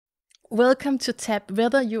Welcome to TAP.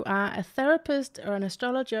 Whether you are a therapist or an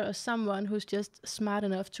astrologer or someone who's just smart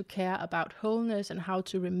enough to care about wholeness and how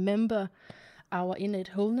to remember our innate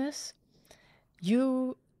wholeness,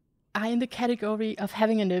 you are in the category of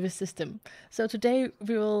having a nervous system. So today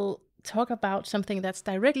we will talk about something that's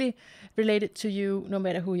directly related to you, no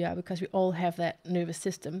matter who you are, because we all have that nervous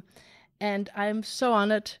system. And I'm so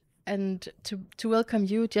honored and to welcome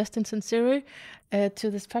you, Justin Sunseri,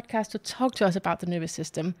 to this podcast to talk to us about the nervous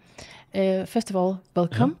system. First of all,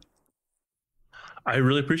 welcome. I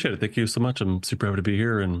really appreciate it. Thank you so much. I'm super happy to be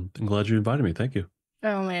here, and I'm glad you invited me. Thank you.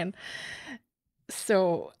 Oh, man.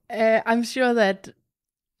 So I'm sure that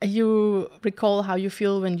you recall how you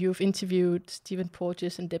feel when you've interviewed Stephen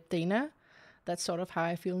Porges and Deb Danas. That's sort of how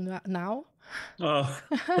I feel now. Oh,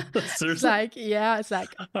 seriously? It's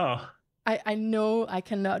like, oh. I know I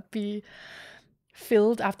cannot be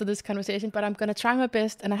filled after this conversation, but I'm going to try my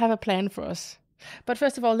best, and I have a plan for us. But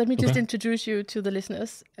first of all, let me just introduce you to the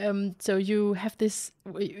listeners. So you have this,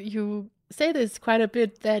 you say this quite a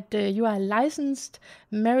bit, that you are a licensed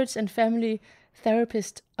marriage and family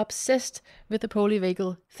therapist obsessed with the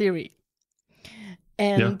PolyVagal theory.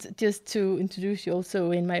 And just to introduce you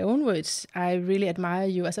also in my own words, I really admire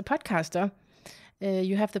you as a podcaster.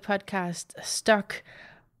 You have the podcast Stuck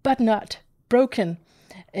But Not Broken,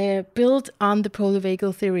 built on the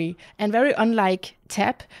PolyVagal theory. And very unlike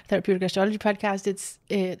TAP, Therapeutic Astrology Podcast,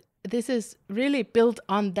 this is really built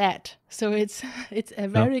on that. So it's a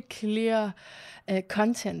very clear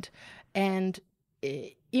content. And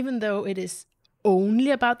even though it is only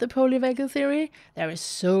about the PolyVagal theory, there is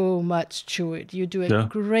so much to it. You do a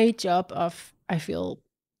great job of, I feel,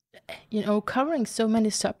 covering so many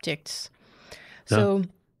subjects. So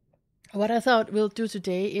what I thought we'll do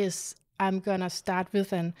today is I'm going to start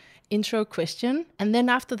with an intro question. And then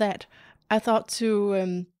after that, I thought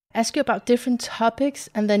to ask you about different topics.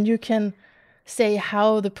 And then you can say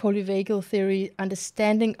how the PolyVagal theory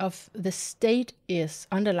understanding of the state is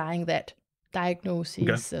underlying that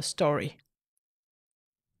diagnosis story.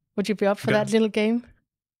 Would you be up for that little game?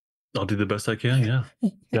 I'll do the best I can,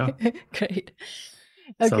 yeah. Great.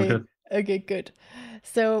 Okay. Sounds good. Okay, good.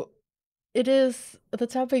 So the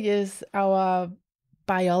topic is our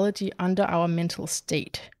biology under our mental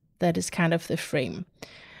state. That is kind of the frame.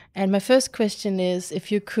 And my first question is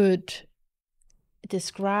if you could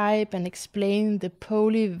describe and explain the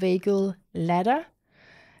PolyVagal ladder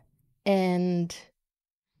and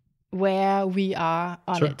where we are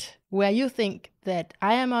on it, where you think that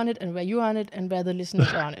I am on it and where you're on it and where the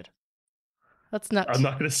listeners are on it. I'm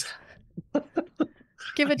not going to say.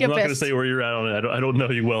 Give it your best. I'm not going to say where you're at on it. I don't know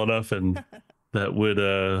you well enough, and that would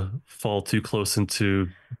fall too close into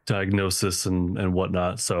diagnosis and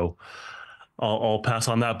whatnot. So I'll pass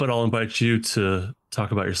on that, but I'll invite you to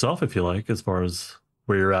talk about yourself if you like, as far as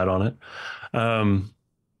where you're at on it. To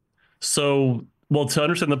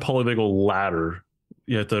understand the PolyVagal ladder,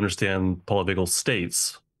 you have to understand PolyVagal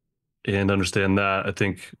states. And understand that, I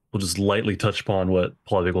think we'll just lightly touch upon what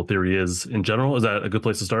PolyVagal theory is in general. Is that a good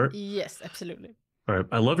place to start? Yes, absolutely. All right.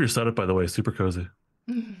 I love your setup, by the way. Super cozy.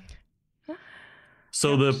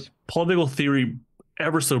 So the PolyVagal theory,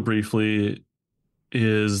 ever so briefly,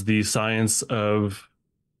 is the science of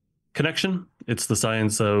connection. It's the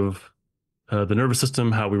science of the nervous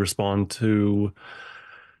system, how we respond to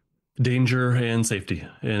danger and safety.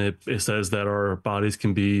 And it says that our bodies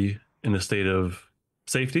can be in a state of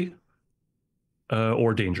safety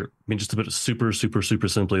or danger. I mean, just to put it super, super, super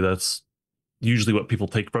simply, that's usually what people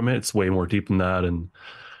take from it. It's way more deep than that, and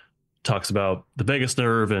talks about the vagus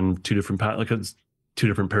nerve and two different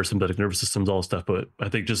parasympathetic nervous systems, all stuff. But I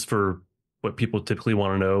think just for what people typically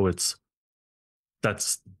want to know,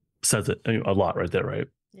 says it a lot right there, right?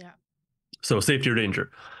 Yeah. So safety or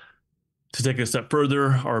danger. To take it a step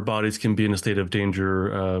further, our bodies can be in a state of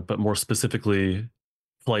danger, but more specifically,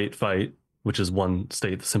 flight, fight, which is one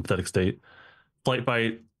state, the sympathetic state. Flight,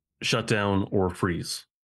 fight, shutdown, or freeze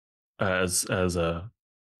as the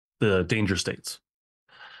danger states.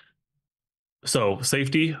 So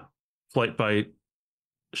safety, flight, fight,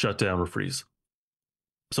 shutdown, or freeze.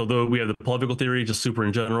 So though we have the PolyVagal theory, just super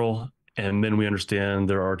in general, and then we understand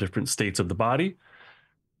there are different states of the body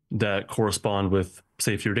that correspond with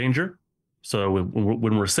safety or danger. So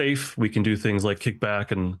when we're safe, we can do things like kick back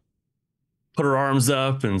and put our arms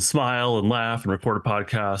up and smile and laugh and record a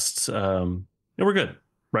podcast. And we're good,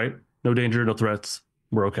 right? No danger, no threats.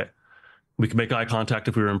 We're okay. We can make eye contact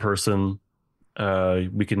if we were in person.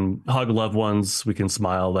 We can hug loved ones. We can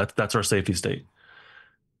smile. That's our safety state.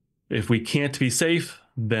 If we can't be safe,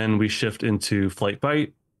 then we shift into flight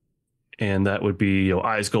fight. And that would be,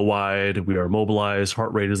 eyes go wide. We are mobilized.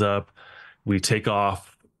 Heart rate is up. We take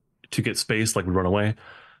off to get space, like we run away,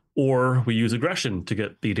 or we use aggression to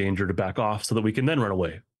get the danger to back off so that we can then run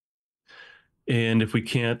away. And if we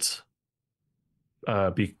can't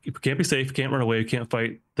be safe, can't run away, can't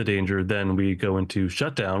fight the danger, then we go into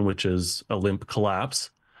shutdown, which is a limp collapse.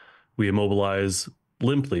 We immobilize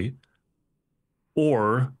limply,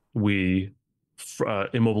 or we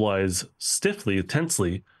immobilize stiffly,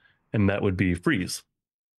 tensely, and that would be freeze.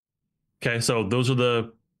 Okay, so those are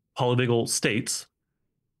the polyvagal states.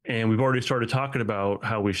 And we've already started talking about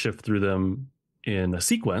how we shift through them in a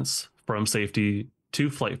sequence from safety to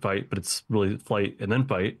flight fight, but it's really flight and then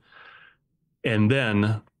fight, and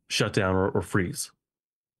then shutdown or freeze.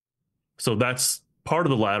 So that's part of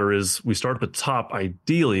the ladder. Is we start at the top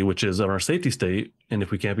ideally, which is on our safety state. And if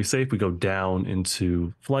we can't be safe, we go down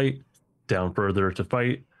into flight, down further to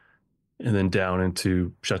fight, and then down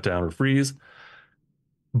into shutdown or freeze.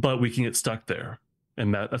 But we can get stuck there.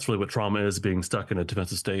 And that's really what trauma is, being stuck in a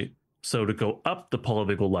defensive state. So to go up the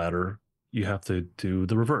polyvagal ladder, you have to do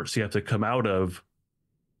the reverse. You have to come out of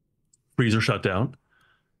freeze or shutdown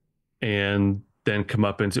and then come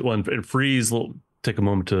up into, well, and freeze, we'll take a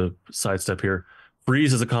moment to sidestep here.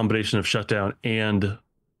 Freeze is a combination of shutdown and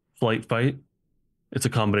flight fight. It's a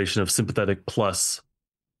combination of sympathetic plus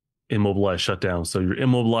immobilized shutdown. So you're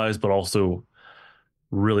immobilized, but also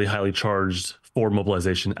really highly charged for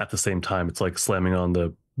mobilization at the same time. It's like slamming on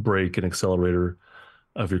the brake and accelerator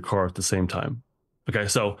of your car at the same time. Okay,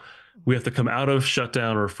 so we have to come out of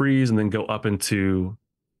shutdown or freeze and then go up into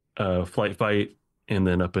flight fight and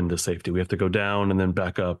then up into safety. We have to go down and then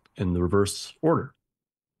back up in the reverse order.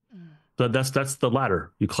 So that's the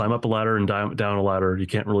ladder. You climb up a ladder and down a ladder. You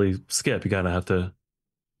can't really skip. You kind of have to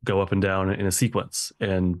go up and down in a sequence.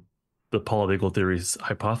 And the polyvagal theory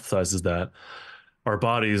hypothesizes that our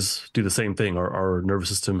bodies do the same thing. Our nervous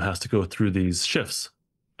system has to go through these shifts,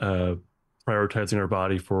 prioritizing our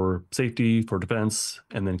body for safety, for defense,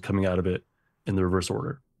 and then coming out of it in the reverse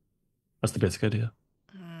order. That's the basic idea.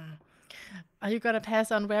 Are you gonna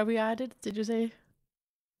pass on where we are at it? Did you say?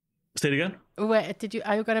 Say it again.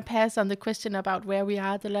 Are you gonna pass on the question about where we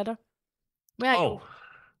are at the ladder? Where are you?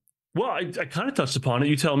 Well, I kind of touched upon it.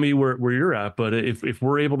 You tell me where you're at, but if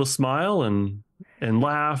we're able to smile and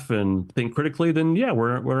laugh and think critically, then yeah,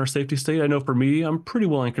 we're in our safety state. I know for me, I'm pretty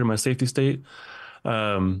well anchored in my safety state.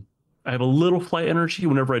 I have a little flight energy.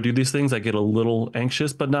 Whenever I do these things, I get a little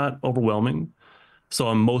anxious, but not overwhelming. So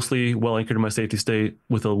I'm mostly well anchored in my safety state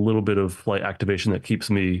with a little bit of flight activation that keeps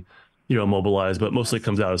me, mobilized, but mostly it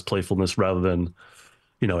comes out as playfulness rather than,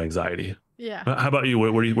 anxiety. Yeah. How about you?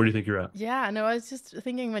 Where do you think you're at? Yeah, no, I was just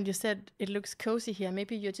thinking when you said it looks cozy here,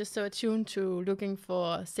 maybe you're just so attuned to looking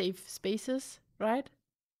for safe spaces, right?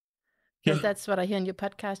 Because that's what I hear in your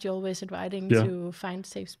podcast. You're always inviting to find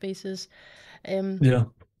safe spaces. Yeah,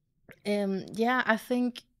 I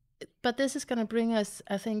think, but this is going to bring us,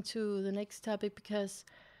 I think, to the next topic because...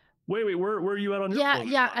 Wait, where are you at on your phone?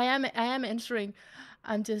 Yeah, I am entering.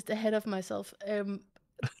 I'm just ahead of myself.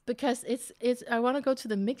 Because it's I want to go to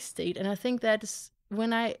the mixed state, and I think that's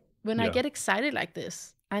when I get excited like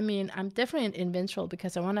this. I mean, I'm definitely in ventral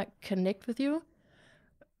because I want to connect with you.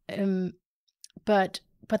 But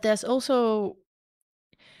there's also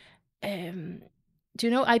do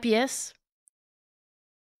you know IBS?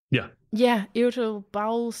 Yeah. Yeah, irritable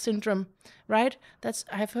bowel syndrome, right?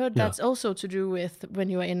 I've heard that's also to do with when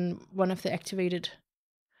you're in one of the activated.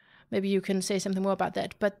 Maybe you can say something more about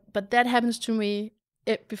that. But that happens to me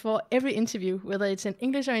before every interview, whether it's in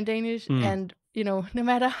English or in Danish, and no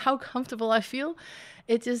matter how comfortable I feel,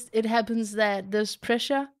 it happens that there's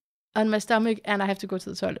pressure on my stomach and I have to go to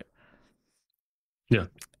the toilet. Yeah.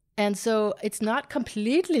 And so it's not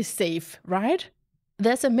completely safe, right?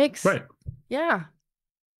 There's a mix. Right. Yeah.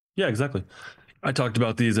 Yeah, exactly. I talked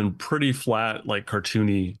about these in pretty flat, like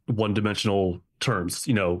cartoony, one-dimensional terms,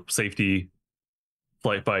 safety,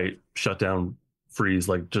 flight, fight, shutdown, freeze,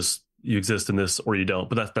 like just you exist in this or you don't.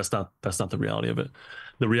 But that's not the reality of it.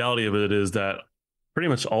 The reality of it is that pretty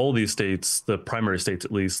much all these states, the primary states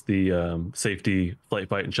at least, the safety, flight,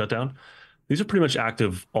 fight, and shutdown, these are pretty much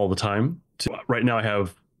active all the time. Right now I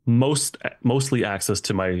have mostly access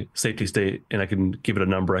to my safety state, and I can give it a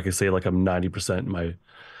number. I can say like I'm 90% in my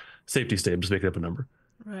safety state. I'm just making up a number,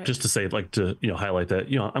 right? Just to say, like, to highlight that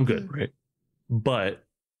I'm good, right? But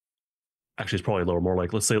actually, it's probably lower. More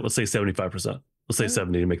like let's say 75%. Let's say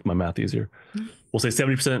 70 to make my math easier. We'll say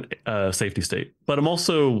 70% safety state. But I'm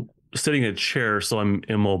also sitting in a chair, so I'm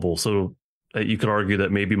immobile. So you could argue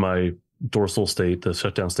that maybe my dorsal state, the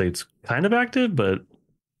shutdown state's kind of active, but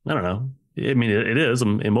I don't know. I mean, it is.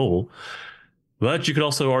 I'm immobile. But you could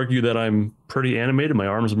also argue that I'm pretty animated. My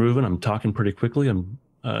arms are moving. I'm talking pretty quickly. I'm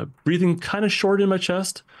breathing kind of short in my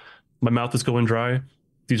chest. my mouth is going dry.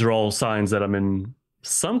 These are all signs that I'm in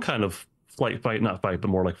some kind of flight, fight, not fight, but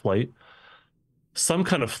more like flight, some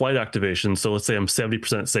kind of flight activation. So let's say I'm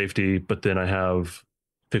 70% safety, but then I have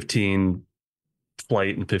 15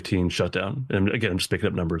 flight and 15 shutdown. And again, I'm just making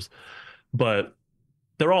up numbers, but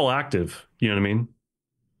they're all active. You know what I mean?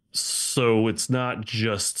 So it's not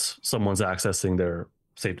just someone's accessing their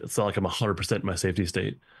safety. It's not like I'm 100% in my safety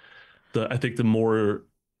state. I think the more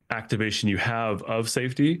activation you have of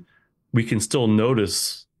safety, we can still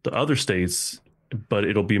notice the other states, but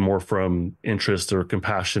it'll be more from interest or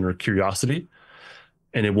compassion or curiosity,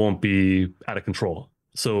 and it won't be out of control.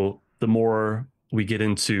 So the more we get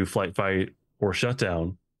into flight, fight, or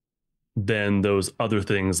shutdown, then those other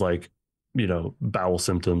things like, bowel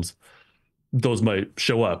symptoms, those might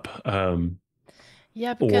show up.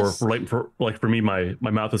 Yeah, Or because for me, my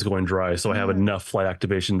mouth is going dry, so I have enough flight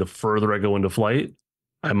activation. The further I go into flight,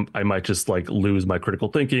 I might just like lose my critical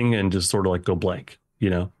thinking and just sort of like go blank,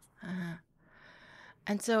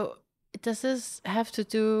 And so does this have to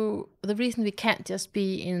do, the reason we can't just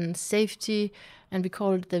be in safety and we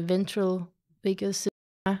call it the ventral vagus,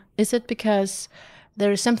 is it because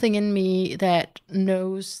there is something in me that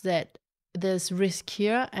knows that there's risk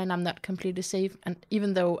here and I'm not completely safe? And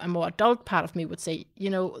even though a more adult part of me would say,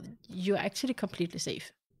 you're actually completely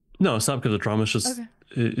safe. No, it's not because of trauma. It's just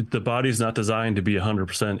the body's not designed to be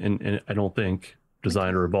 100%, and I don't think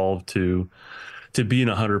designed or evolved to be in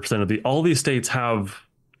 100% of all these states have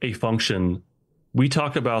a function. We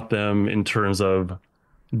talk about them in terms of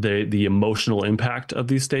the emotional impact of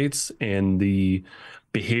these states and the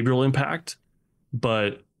behavioral impact,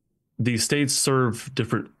 but these states serve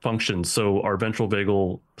different functions. So our ventral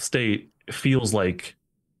vagal state feels like,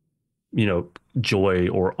 joy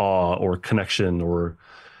or awe or connection, or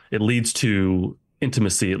it leads to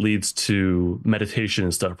intimacy, it leads to meditation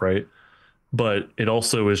and stuff, right? But it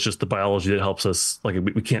also is just the biology that helps us. Like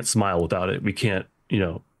we can't smile without it. We can't,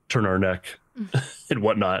 turn our neck and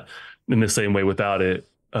whatnot in the same way without it.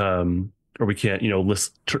 Or we can't,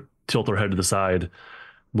 tilt our head to the side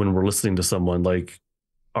when we're listening to someone. Like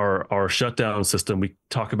our shutdown system, we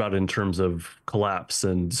talk about it in terms of collapse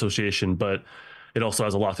and dissociation, but it also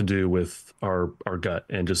has a lot to do with our gut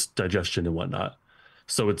and just digestion and whatnot.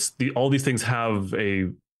 So it's all these things have a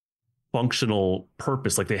functional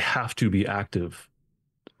purpose. Like they have to be active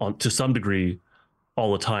to some degree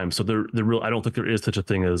all the time. So I don't think there is such a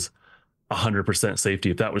thing as 100% safety.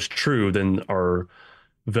 If that was true, then our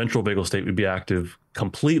ventral vagal state would be active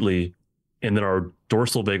completely, and then our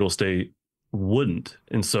dorsal vagal state wouldn't.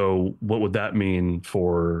 And so what would that mean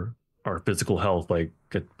for our physical health? Like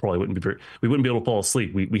it probably we wouldn't be able to fall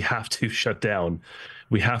asleep. We have to shut down.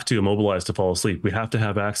 We have to immobilize to fall asleep. We have to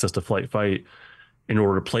have access to flight, fight in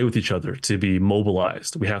order to play with each other, to be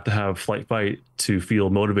mobilized. We have to have flight, fight to feel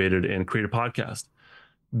motivated and create a podcast.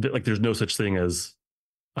 Like there's no such thing as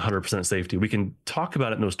 100% safety. We can talk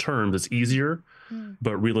about it in those terms. It's easier,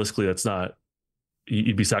 but realistically, that's not,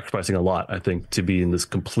 you'd be sacrificing a lot, I think, to be in this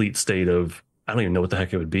complete state of, I don't even know what the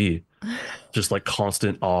heck it would be. Just like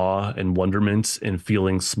constant awe and wonderment and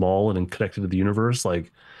feeling small and connected to the universe.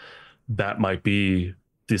 Like that might be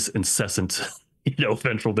this incessant,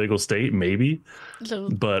 ventral vagal state, maybe.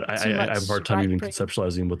 But I have a hard time even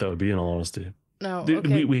conceptualizing what that would be, in all honesty. No,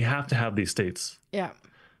 okay. We have to have these states. Yeah.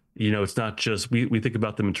 It's not just, we think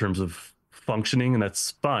about them in terms of functioning, and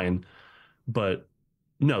that's fine. But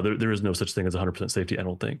no, there is no such thing as 100% safety, I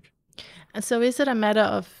don't think. And so is it a matter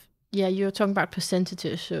of, you're talking about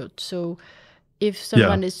percentages. So if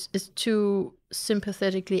someone is too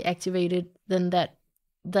sympathetically activated, then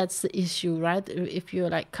that's the issue, right? If you're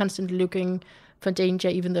like constantly looking for danger,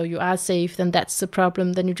 even though you are safe, then that's the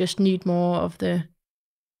problem. Then you just need more of the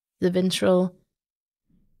ventral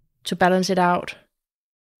to balance it out.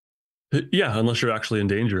 Yeah, unless you're actually in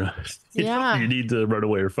danger. You need to run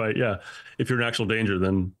away or fight. Yeah. If you're in actual danger,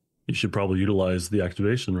 then you should probably utilize the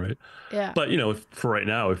activation, right? Yeah. But, for right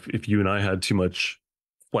now, if you and I had too much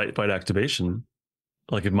flight, fight activation,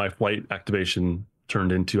 like if my flight activation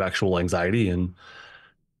turned into actual anxiety and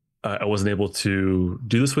I wasn't able to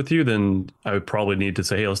do this with you, then I would probably need to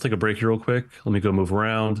say, hey, let's take a break here real quick. Let me go move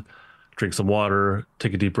around, drink some water,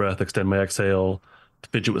 take a deep breath, extend my exhale,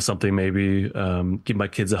 fidget with something maybe, give my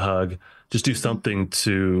kids a hug, just do something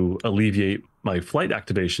to alleviate my flight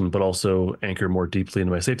activation, but also anchor more deeply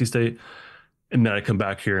into my safety state. And then I come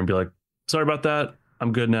back here and be like, sorry about that.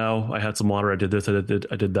 I'm good now. I had some water. I did this. I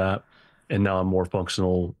did that. And now I'm more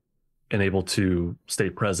functional and able to stay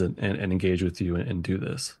present and engage with you and do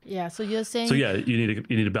this. Yeah. So you're saying. So yeah, you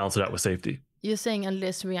need to balance it out with safety. You're saying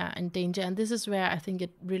unless we are in danger, and this is where I think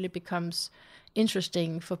it really becomes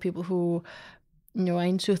interesting for people who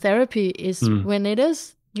into therapy is when it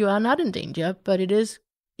is, you are not in danger, but it is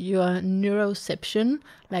your neuroception,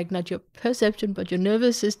 like not your perception, but your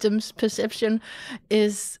nervous system's perception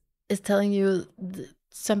is telling you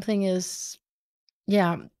something is,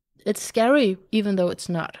 it's scary, even though it's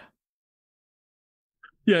not.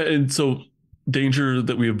 Yeah, and so danger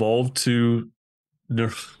that we evolved to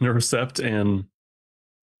neurocept and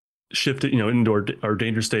shift it, into our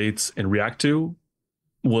danger states and react to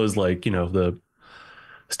was like, the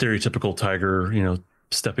stereotypical tiger,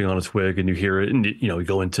 stepping on a twig and you hear it and, you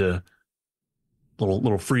go into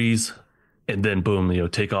little freeze and then boom,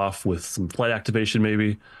 take off with some flight activation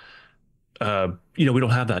maybe. We don't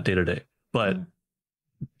have that day to day, but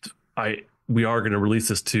we are going to release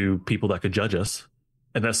this to people that could judge us.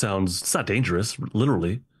 And that it's not dangerous,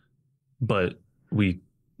 literally, but we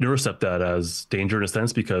neurocept that as danger in a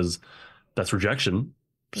sense because that's rejection.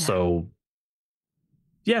 Yeah. So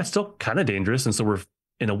yeah, it's still kind of dangerous. And so we're,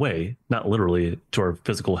 in a way, not literally to our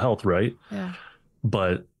physical health, right? Yeah.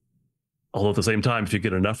 But although at the same time, if you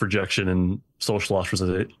get enough rejection and social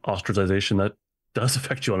ostracization, that does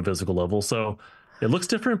affect you on a physical level. So it looks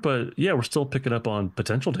different, but yeah, we're still picking up on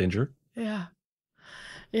potential danger. Yeah.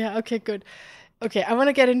 Yeah. Okay, good. Okay, I want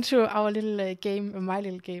to get into our little game, my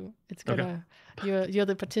little game. It's gonna, you're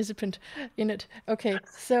the participant in it. Okay,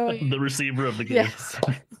 so the receiver of the game. Yes.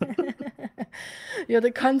 You're the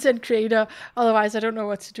content creator. Otherwise, I don't know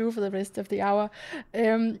what to do for the rest of the hour.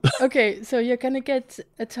 Okay, so you're gonna get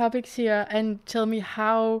topics here and tell me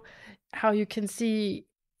how you can see,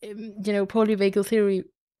 polyvagal theory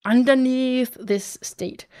underneath this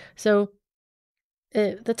state. So.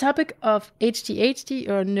 The topic of ADHD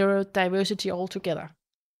or neurodiversity altogether.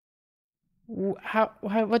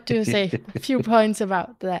 What do you say? A few points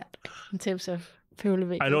about that in terms of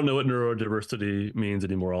polyvagal. I don't know what neurodiversity means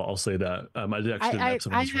anymore. I'll say that. I did actually have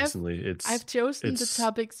some of these recently. I've chosen the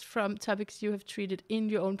topics from topics you have treated in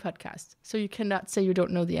your own podcast, so you cannot say you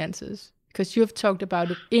don't know the answers because you have talked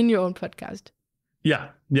about it in your own podcast.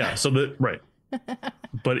 Yeah. So right.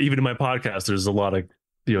 But even in my podcast, there's a lot of.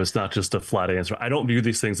 It's not just a flat answer. I don't view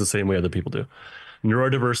these things the same way other people do.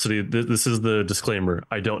 Neurodiversity, this is the disclaimer.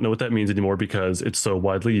 I don't know what that means anymore because it's so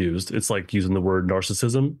widely used. It's like using the word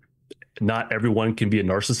narcissism. Not everyone can be a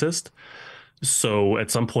narcissist. So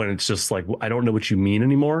at some point, it's just like, I don't know what you mean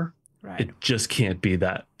anymore. Right. It just can't be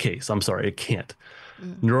that case. I'm sorry, it can't.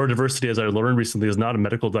 Neurodiversity, as I learned recently, is not a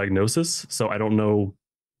medical diagnosis. So I don't know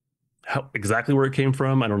exactly where it came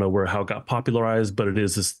from. I don't know how it got popularized, but it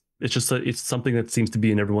is this. It's something that seems to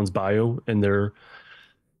be in everyone's bio and their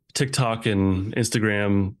TikTok and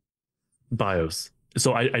Instagram bios.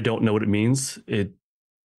 So I don't know what it means.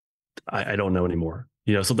 I don't know anymore.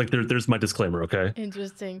 So like there's my disclaimer. Okay.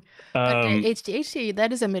 Interesting. But ADHD,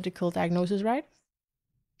 that is a medical diagnosis, right?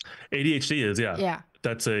 ADHD is, yeah. Yeah.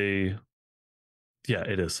 It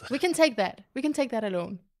is. We can take that. We can take that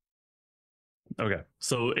alone. Okay.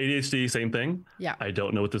 So ADHD, same thing. Yeah. I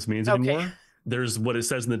don't know what this means anymore. There's what it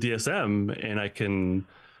says in the DSM, and I can,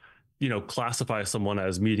 classify someone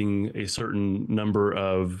as meeting a certain number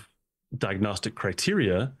of diagnostic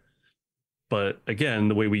criteria. But again,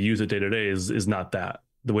 the way we use it day to day is not that.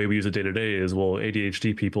 The way we use it day to day is, well,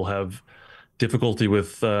 ADHD people have difficulty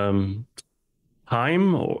with time,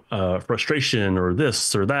 or frustration, or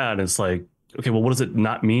this or that. And it's like, okay, well, what does it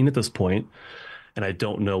not mean at this point? And I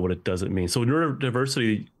don't know what it doesn't mean. So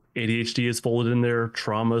neurodiversity, ADHD is folded in there,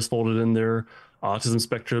 trauma is folded in there, autism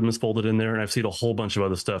spectrum is folded in there, and I've seen a whole bunch of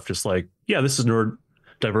other stuff. Just like, yeah, this is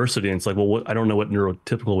neurodiversity, and it's like, well, I don't know what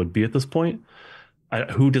neurotypical would be at this point.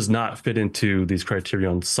 Who does not fit into these criteria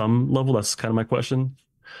on some level? That's kind of my question.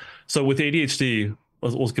 So with ADHD,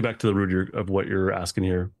 let's get back to the root of what you're asking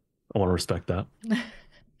here. I want to respect that.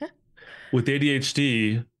 With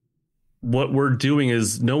ADHD, what we're doing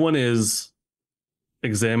is no one is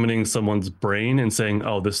examining someone's brain and saying,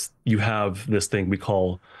 oh, you have this thing we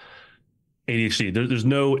call ADHD. There's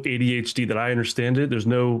no ADHD that I understand it. There's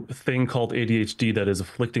no thing called ADHD that is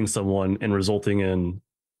afflicting someone and resulting in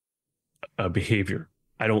a behavior.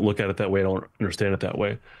 I don't look at it that way. I don't understand it that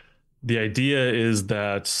way. The idea is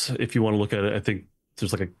that if you want to look at it, I think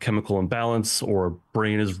there's like a chemical imbalance or a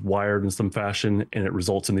brain is wired in some fashion and it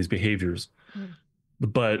results in these behaviors.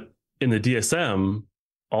 But in the DSM,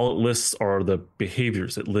 all it lists are the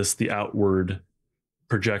behaviors. It lists the outward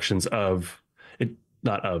projections of it,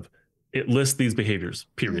 it lists these behaviors,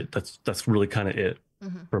 period. That's really kind of it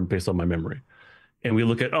from based on my memory. And we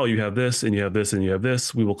look at, oh, you have this and you have this and you have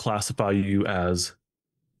this. We will classify you as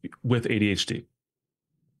with ADHD.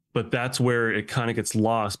 But that's where it kind of gets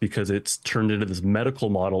lost because it's turned into this medical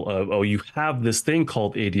model of, oh, you have this thing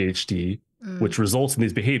called ADHD, which results in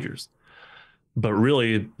these behaviors. But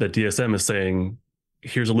really, the DSM is saying,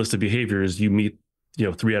 here's a list of behaviors. You meet,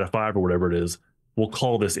 3 out of 5 or whatever it is. We'll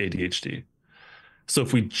call this ADHD. So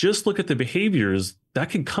if we just look at the behaviors, that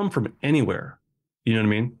can come from anywhere. You know what I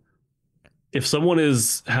mean? If someone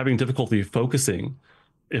is having difficulty focusing,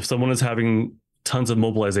 if someone is having tons of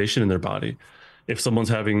mobilization in their body, if someone's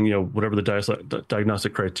having, whatever the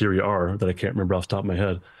diagnostic criteria are that I can't remember off the top of my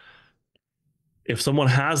head, if someone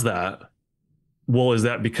has that, well, is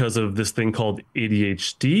that because of this thing called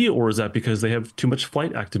ADHD, or is that because they have too much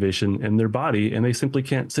flight activation in their body and they simply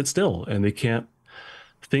can't sit still and they can't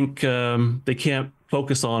think, they can't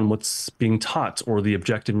focus on what's being taught or the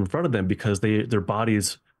objective in front of them because their body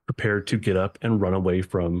is prepared to get up and run away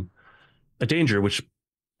from a danger, which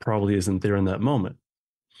probably isn't there in that moment.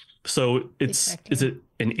 So is it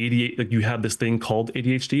an ADHD, like you have this thing called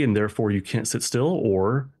ADHD and therefore you can't sit still,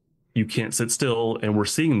 or you can't sit still and we're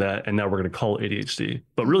seeing that and now we're going to call it ADHD.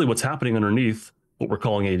 But really what's happening underneath what we're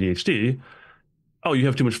calling ADHD, oh, you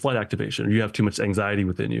have too much flight activation or you have too much anxiety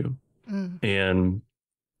within you. And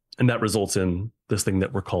that results in this thing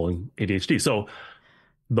that we're calling ADHD. So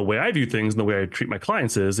the way I view things and the way I treat my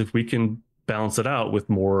clients is if we can balance it out with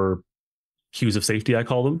more cues of safety, I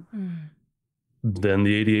call them, then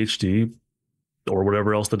the ADHD or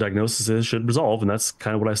whatever else the diagnosis is should resolve. And that's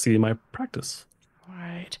kind of what I see in my practice.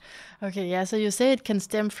 Right. Okay. Yeah. So you say it can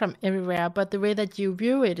stem from everywhere, but the way that you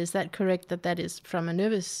view it, is that correct that is from a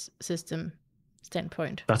nervous system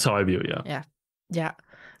standpoint? That's how I view it. Yeah. Yeah. Yeah.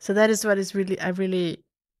 So that is what is really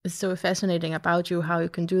is so fascinating about you, how you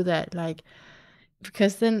can do that. Like,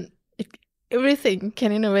 because then everything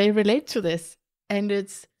can in a way relate to this. And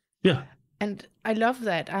it's, yeah. And I love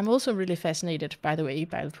that. I'm also really fascinated, by the way,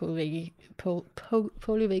 by the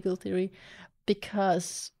polyvagal theory,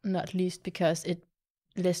 because, not least because it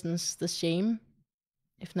lessens the shame,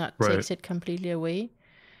 if not takes it completely away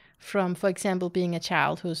from, for example, being a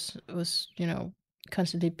child who's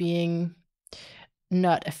constantly being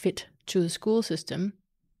not a fit to the school system.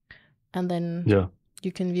 And then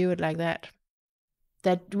you can view it like that.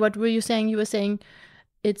 That, what were you saying? You were saying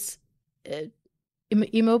it's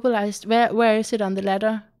immobilized. Where is it on the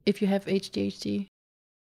ladder if you have ADHD?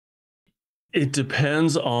 It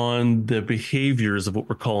depends on the behaviors of what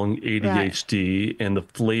we're calling ADHD and the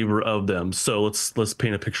flavor of them. So let's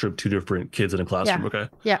paint a picture of two different kids in a classroom, okay?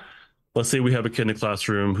 Yeah. Let's say we have a kid in a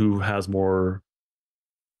classroom who has more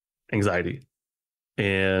anxiety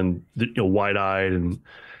and wide-eyed and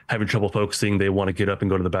having trouble focusing. They want to get up and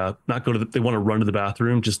go to the bath, they want to run to the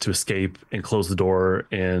bathroom just to escape and close the door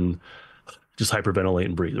and just hyperventilate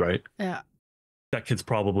and breathe, right? Yeah. That kid's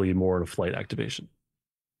probably more in a flight activation.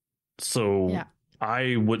 So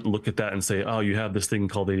I wouldn't look at that and say, oh, you have this thing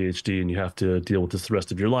called ADHD and you have to deal with this the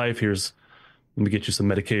rest of your life. Let me get you some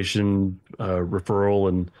medication, referral,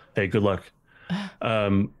 and hey, good luck.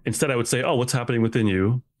 Instead, I would say, oh, what's happening within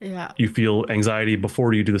you? Yeah. You feel anxiety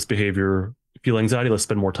before you do this behavior. You feel anxiety, let's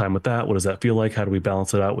spend more time with that. What does that feel like? How do we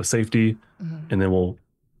balance it out with safety? And then we'll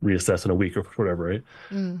reassess in a week or whatever, right?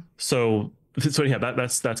 So yeah,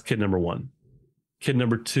 that's kid number one. Kid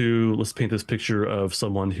number two, let's paint this picture of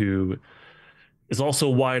someone who is also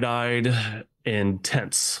wide-eyed and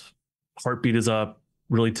tense. Heartbeat is up,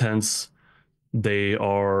 really tense. They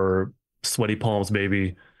are sweaty palms,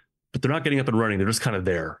 maybe, but they're not getting up and running. They're just kind of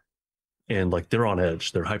there. And like they're on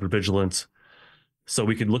edge. They're hypervigilant. So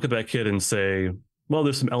we could look at that kid and say, well,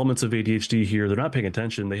 there's some elements of ADHD here. They're not paying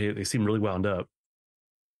attention. They seem really wound up.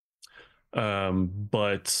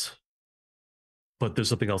 But there's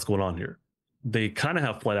something else going on here. They kind of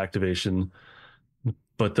have flight activation,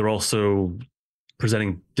 but they're also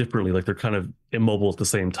presenting differently. Like they're kind of immobile at the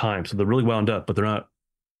same time. So they're really wound up, but they're not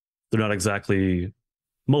exactly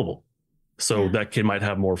mobile. So that kid might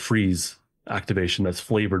have more freeze activation that's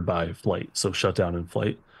flavored by flight. So shutdown and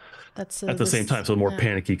flight at the same time. So more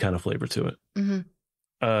panicky kind of flavor to it.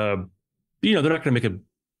 They're not going to make a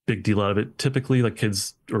big deal out of it. Typically, like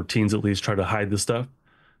kids or teens at least try to hide this stuff.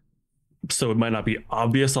 So it might not be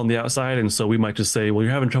obvious on the outside. And so we might just say, well,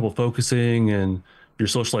 you're having trouble focusing and your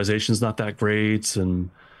socialization is not that great.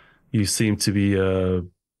 And you seem to be, have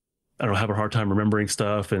a hard time remembering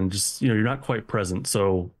stuff and just, you're not quite present.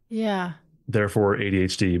 So therefore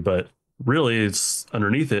ADHD, but really it's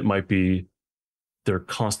underneath it might be they're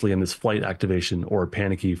constantly in this flight activation or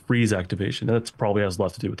panicky freeze activation. That's probably has a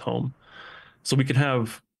lot to do with home. So we could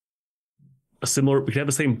have the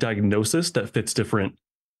same diagnosis that fits different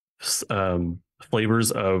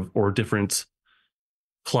flavors of or different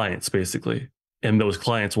clients basically, and those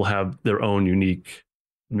clients will have their own unique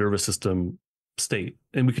nervous system state,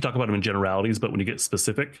 and we could talk about them in generalities, but when you get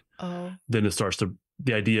specific, then it starts to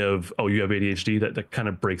the idea of, oh, you have ADHD, that kind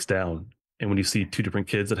of breaks down And when you see two different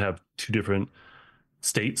kids that have two different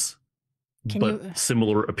states, but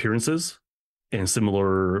similar appearances and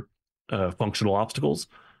similar functional obstacles,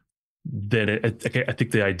 then I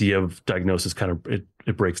think the idea of diagnosis kind of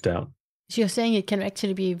it breaks down. So you're saying it can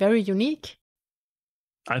actually be very unique?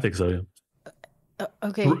 I think so, yeah.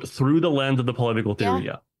 Okay. Through the lens of the polyvagal theory,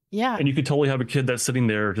 yeah. Yeah. And you could totally have a kid that's sitting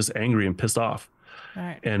there just angry and pissed off.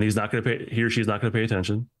 Right. And he or she's not going to pay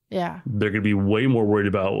attention. Yeah. They're going to be way more worried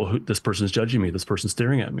about, well, this person's judging me. This person's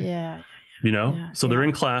staring at me. Yeah. You know? Yeah, so they're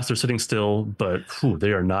in class, they're sitting still, but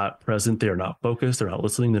they are not present. They are not focused. They're not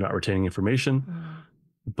listening. They're not retaining information.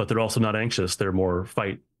 But they're also not anxious. They're more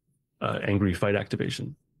angry fight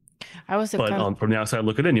activation. From the outside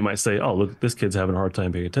looking in, you might say, oh, look, this kid's having a hard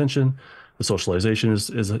time paying attention. The socialization is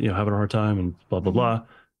having a hard time and blah, blah, blah.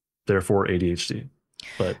 Therefore, ADHD.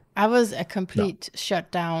 But I was a complete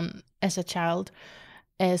shutdown as a child.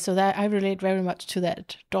 So that I relate very much to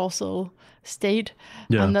that dorsal state.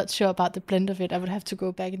 Yeah. I'm not sure about the blend of it. I would have to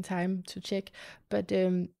go back in time to check. But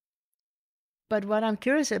what I'm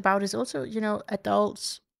curious about is also,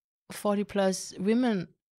 adults, 40 plus women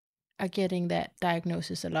are getting that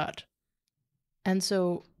diagnosis a lot. And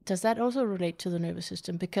so does that also relate to the nervous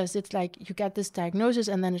system? Because it's like you get this diagnosis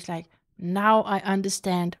and then it's like, now I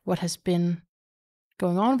understand what has been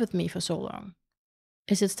going on with me for so long.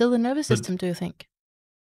 Is it still the nervous system, do you think?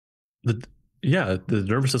 The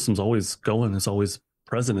nervous system's always going. It's always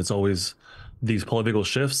present. It's always, these polyvagal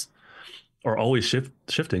shifts are always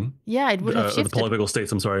shifting. Yeah, it would have shifted. The polyvagal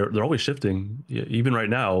states, I'm sorry, they're always shifting. Yeah, even right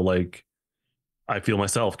now, like I feel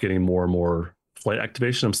myself getting more and more flight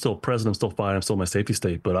activation. I'm still present. I'm still fine. I'm still in my safety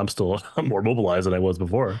state, but I'm more mobilized than I was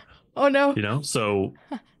before. Oh no. So.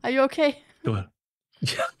 Are you okay? Go ahead.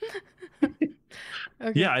 Yeah.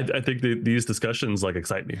 Okay. Yeah, I think these discussions like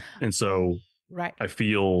excite me. And so I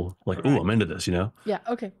feel like, I'm into this, Yeah,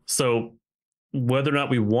 okay. So whether or not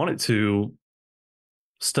we want it to,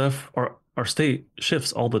 our state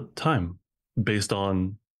shifts all the time based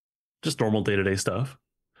on just normal day-to-day stuff,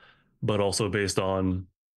 but also based on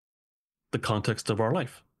the context of our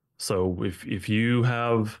life. So if you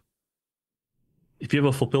have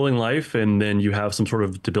a fulfilling life and then you have some sort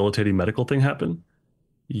of debilitating medical thing happen,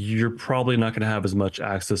 you're probably not going to have as much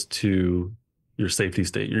access to your safety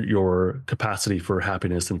state, your capacity for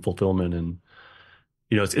happiness and fulfillment. And,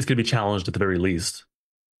 it's going to be challenged at the very least.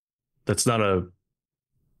 I don't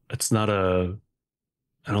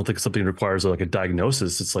think something requires like a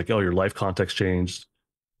diagnosis. It's like, oh, your life context changed,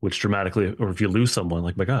 which dramatically, or if you lose someone,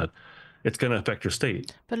 like, my God, it's going to affect your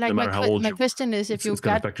state. But like, no my question is, it's going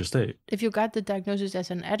to affect your state. If you got the diagnosis as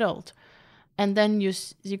an adult, and then you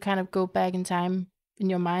kind of go back in time in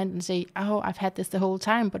your mind and say, oh, I've had this the whole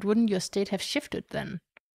time, but wouldn't your state have shifted then?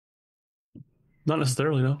 Not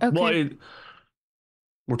necessarily, no. Okay. Well,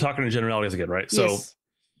 we're talking in generalities again, right? Yes.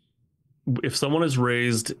 So if someone is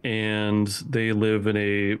raised and they live in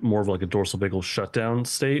a more of like a dorsal vagal shutdown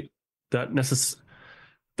state, that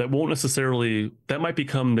won't necessarily, that might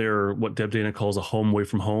become what Deb Danas calls a home away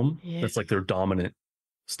from home. Yes. That's like their dominant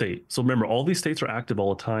state. So remember, all these states are active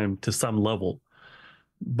all the time to some level,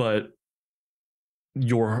 but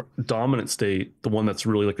your dominant state, the one that's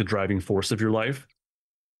really like the driving force of your life,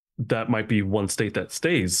 that might be one state that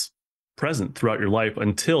stays present throughout your life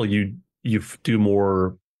until you do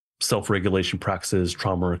more self-regulation practices,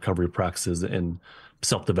 trauma recovery practices, and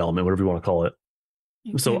self-development, whatever you want to call it.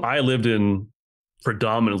 Okay. So I lived in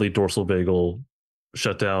predominantly dorsal vagal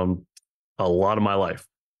shutdown a lot of my life.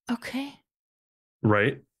 Okay.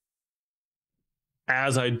 Right?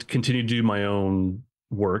 As I continue to do my own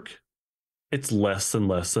work, it's less and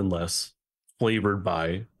less and less flavored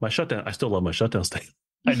by my shutdown. I still love my shutdown state.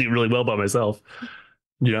 I do really well by myself,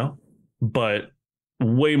 but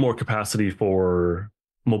way more capacity for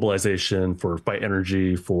mobilization, for fight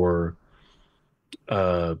energy, for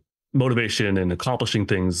motivation and accomplishing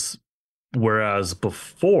things. Whereas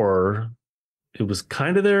before it was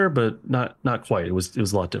kind of there, but not quite. It was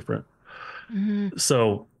a lot different. Mm-hmm.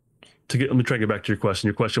 So let me try to get back to your question.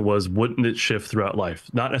 Your question was, wouldn't it shift throughout life?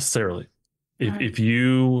 Not necessarily. If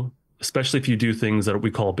you, especially if you do things that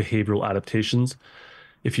we call behavioral adaptations,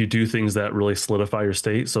 if you do things that really solidify your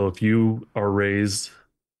state. So if you are raised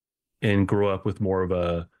and grow up with more of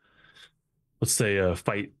a, let's say, a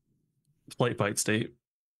flight state,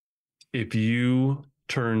 if you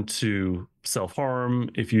turn to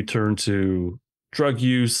self-harm, if you turn to drug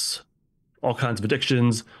use, all kinds of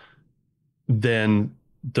addictions, then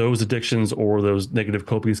those addictions or those negative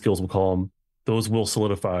coping skills, we'll call them, those will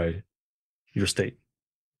solidify your state.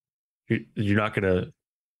 You're not going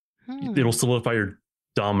to, it'll solidify your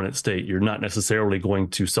dominant state. You're not necessarily going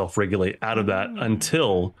to self-regulate out of that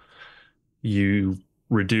until you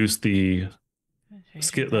reduce the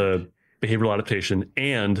behavioral adaptation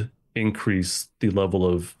and increase the level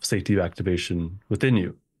of safety activation within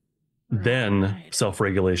you. Then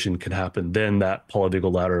self-regulation can happen. Then that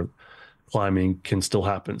polyvagal ladder climbing can still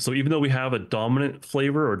happen. So even though we have a dominant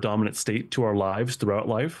flavor or dominant state to our lives throughout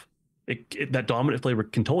life, that dominant flavor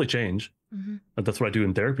can totally change. Mm-hmm. That's what I do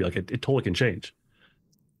in therapy. Like it totally can change.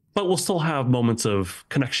 But we'll still have moments of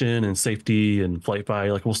connection and safety and flight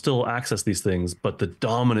fight. Like we'll still access these things, but the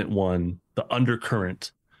dominant one, the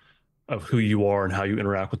undercurrent of who you are and how you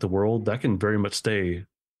interact with the world, that can very much stay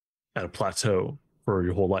at a plateau for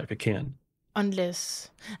your whole life. It can. Unless,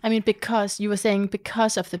 I mean, because you were saying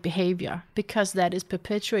because of the behavior, because that is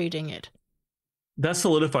perpetuating it. That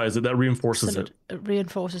solidifies it. That reinforces it. It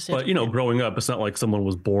reinforces it. But, you know, growing up, it's not like someone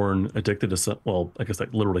was born addicted to some, well, I guess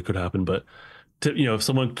that literally could happen. But, if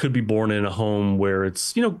someone could be born in a home where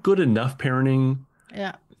it's, good enough parenting.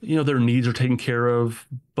 Yeah. Their needs are taken care of,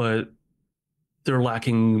 but they're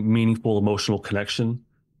lacking meaningful emotional connection.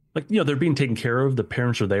 Like, they're being taken care of. The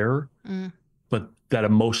parents are there, but that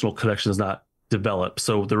emotional connection is not developed.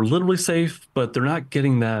 So they're literally safe, but they're not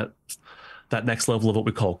getting that next level of what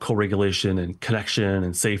we call co-regulation and connection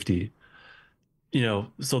and safety.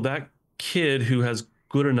 So that kid who has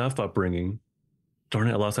good enough upbringing, darn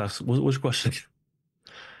it, I lost. What was your question?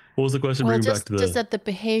 What was the question? Well, just that the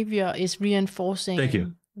behavior is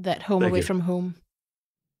reinforcing that home away from home.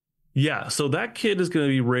 Yeah, so that kid is going to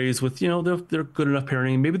be raised with, they're good enough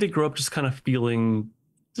parenting. Maybe they grow up just kind of feeling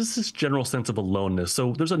just this general sense of aloneness.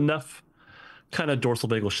 So there's enough kind of dorsal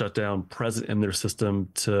vagal shutdown present in their system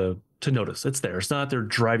to notice it's there. It's not their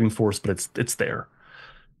driving force, but it's there.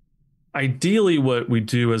 Ideally, what we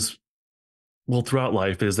do is, well, throughout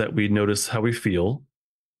life is that we notice how we feel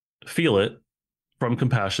it from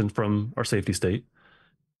compassion, from our safety state,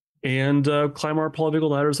 and climb our polyvagal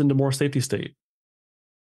ladders into more safety state.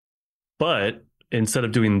 But instead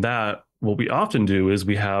of doing that, what we often do is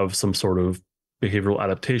we have some sort of behavioral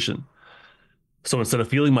adaptation. So instead of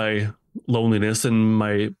feeling my loneliness and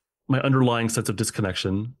my underlying sense of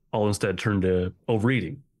disconnection, I'll instead turn to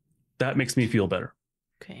overeating. That makes me feel better.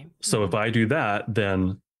 Okay. So if I do that,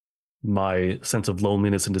 then my sense of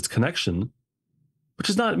loneliness and disconnection,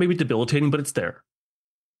 which is not maybe debilitating, but it's there,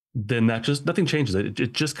 then nothing changes.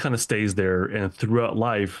 It just kind of stays there. And throughout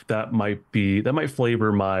life, that might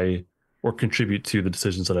flavor or contribute to the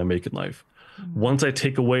decisions that I make in life. Mm-hmm. Once I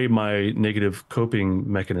take away my negative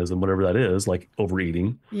coping mechanism, whatever that is, like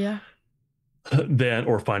overeating, then,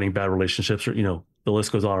 or finding bad relationships, or, the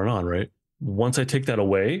list goes on and on, right? Once I take that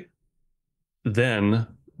away, then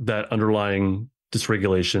that underlying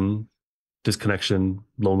dysregulation, disconnection,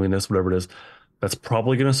 loneliness, whatever it is, that's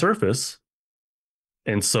probably going to surface.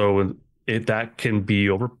 And so that can be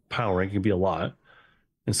overpowering, it can be a lot.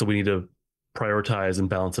 And so we need to prioritize and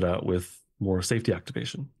balance it out with more safety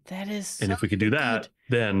activation. That is And if we can do that,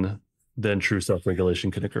 then true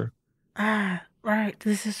self-regulation can occur. Right.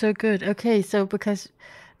 This is so good. Okay, so because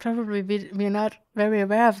probably we're not very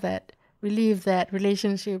aware of that, we leave that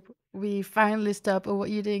relationship, we finally stop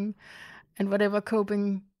overeating, and whatever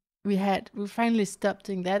coping we had, we finally stop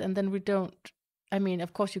doing that, and then we don't. I mean,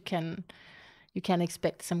 of course, you can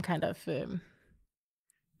expect some kind of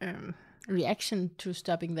reaction to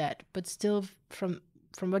stopping that, but still, from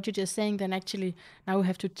what you're just saying, then actually now we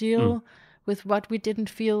have to deal with what we didn't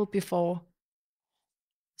feel before.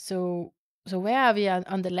 So where are we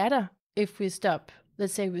on the ladder if we stop?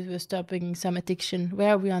 Let's say we were stopping some addiction.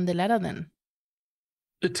 Where are we on the ladder then?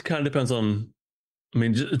 It kind of depends on,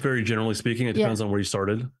 just very generally speaking, it depends on where you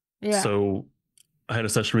started. Yeah. So I had a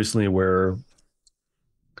session recently where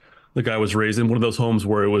the guy was raised in one of those homes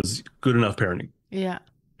where it was good enough parenting. Yeah.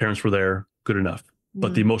 Parents were there, good enough,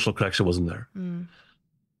 but the emotional connection wasn't there.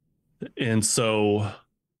 And so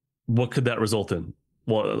what could that result in?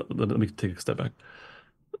 Well, let me take a step back.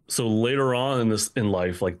 So later on in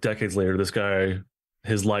life, like decades later, this guy,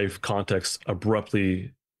 his life context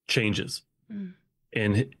abruptly changes.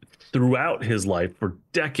 And throughout his life, for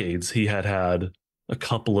decades, he had a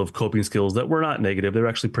couple of coping skills that were not negative. They were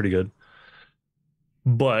actually pretty good.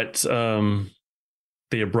 But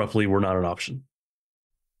they abruptly were not an option.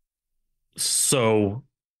 So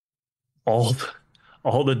all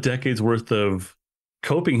the decades worth of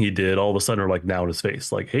coping he did all of a sudden are like now in his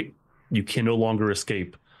face. Like, hey, you can no longer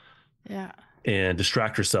escape and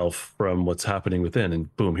distract yourself from what's happening within.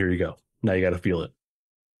 And boom, here you go. Now you got to feel it.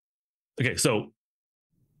 Okay, so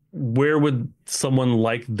where would someone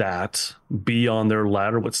like that be on their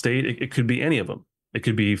ladder? What state? It could be any of them. It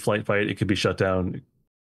could be flight fight. It could be shutdown.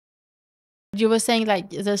 You were saying like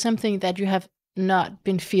there's something that you have not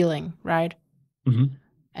been feeling, right? Mm-hmm.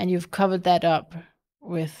 and you've covered that up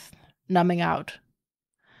with numbing out.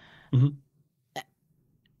 Mm-hmm.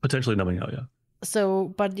 Potentially numbing out, yeah.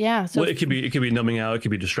 So, but yeah, so well, it could be numbing out, it could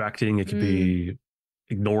be distracting, it could be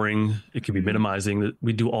ignoring, it could be minimizing.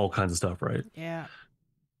 We do all kinds of stuff, right? Yeah.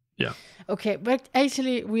 Yeah. Okay, but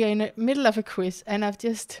actually we are in the middle of a quiz, and I've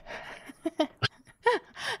just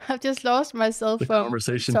lost myself. The from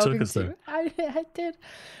conversation talking took us to there. you. I did.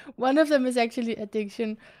 One of them is actually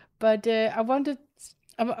addiction, but I'm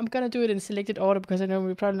gonna do it in selected order because I know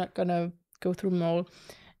we're probably not gonna go through them all.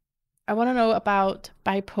 I want to know about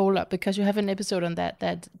bipolar, because you have an episode on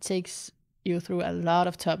that takes you through a lot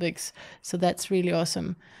of topics. So that's really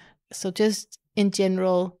awesome. So just in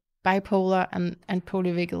general, bipolar and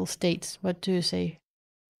polyvagal states, what do you say?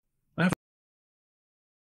 I have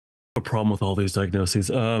a problem with all these diagnoses.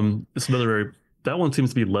 It's another that one seems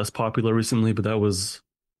to be less popular recently, but that was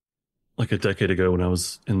like a decade ago when I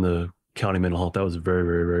was in the county mental health. That was very,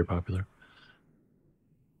 very, very popular.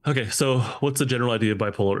 Okay, so what's the general idea of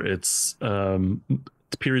bipolar? It's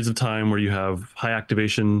periods of time where you have high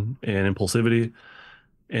activation and impulsivity,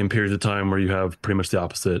 and periods of time where you have pretty much the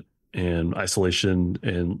opposite, and isolation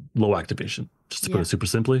and low activation, just to put it super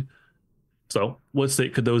simply. So what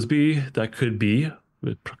state could those be? That could be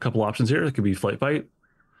a couple options here. That could be flight fight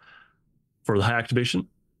for the high activation,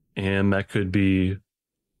 and that could be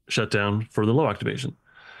shutdown for the low activation.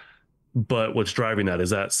 But what's driving that? Is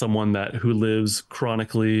that someone who lives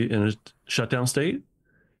chronically in a shutdown state?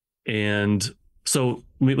 And so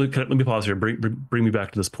let me pause here. Bring me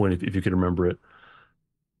back to this point if you can remember it.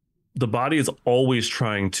 The body is always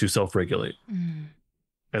trying to self-regulate.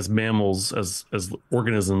 As mammals, as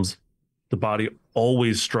organisms, the body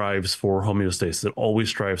always strives for homeostasis. It always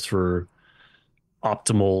strives for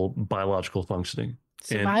optimal biological functioning.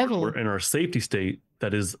 Survival. And we're in our safety state.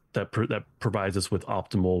 That provides us with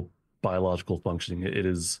optimal biological functioning.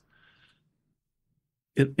 It's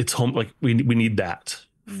home. Like we need that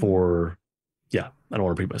for, I don't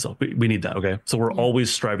want to repeat myself. We need that. Okay. So we're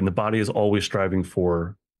always striving. The body is always striving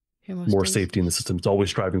for more safety in the system. It's always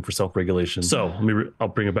striving for self-regulation. So I'll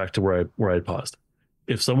bring it back to where I paused.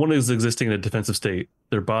 If someone is existing in a defensive state,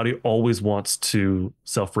 their body always wants to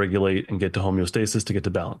self-regulate and get to homeostasis, to get to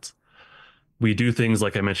balance. We do things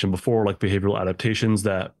like I mentioned before, like behavioral adaptations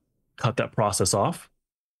that cut that process off.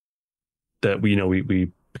 That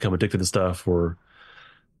we become addicted to stuff, or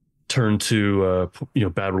turn to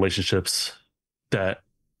bad relationships that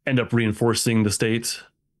end up reinforcing the state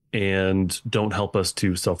and don't help us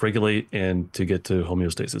to self-regulate and to get to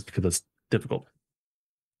homeostasis, because that's difficult.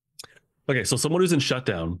 Okay, so someone who's in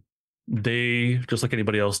shutdown, they, just like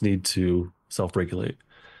anybody else, need to self-regulate.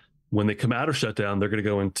 When they come out of shutdown, they're going to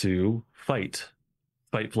go into fight,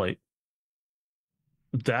 flight.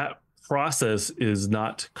 That process is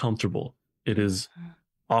not comfortable. It is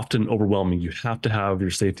often overwhelming. You have to have your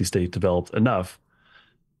safety state developed enough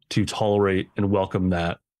to tolerate and welcome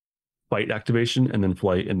that fight activation, and then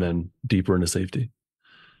flight, and then deeper into safety.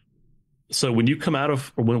 So when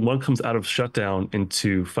one comes out of shutdown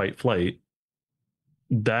into fight flight,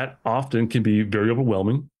 that often can be very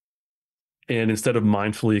overwhelming. And instead of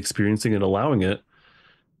mindfully experiencing and allowing it,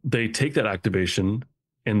 they take that activation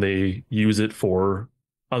and they use it for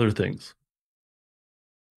other things.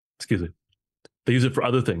 Excuse me. They use it for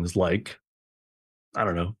other things like, I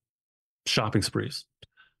don't know, shopping sprees,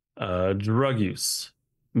 drug use,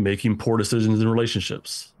 making poor decisions in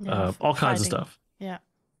relationships, all kinds of stuff. Yeah.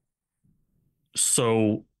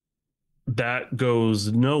 So that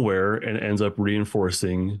goes nowhere and ends up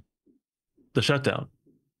reinforcing the shutdown.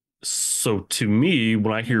 So to me,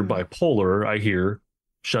 when I hear bipolar, I hear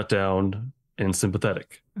shutdown and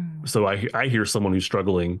sympathetic. So I hear someone who's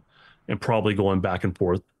struggling and probably going back and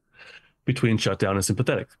forth between shutdown and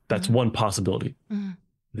sympathetic. That's one possibility.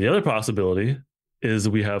 The other possibility is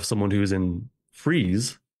we have someone who's in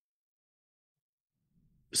freeze.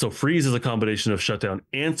 So freeze is a combination of shutdown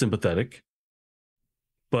and sympathetic.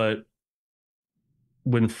 But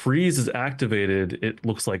when freeze is activated, it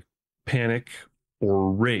looks like panic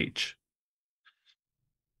or rage.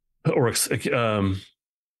 Or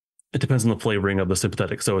it depends on the flavoring of the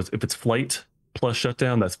sympathetic. So if it's flight plus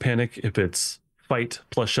shutdown, that's panic. If it's fight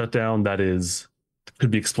plus shutdown,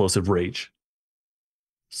 could be explosive rage.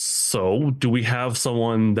 So do we have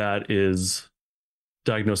someone that is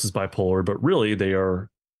diagnosed as bipolar, but really they are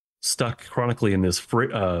stuck chronically in this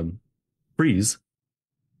freeze?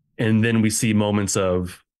 And then we see moments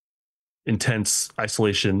of intense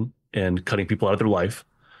isolation and cutting people out of their life,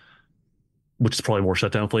 which is probably more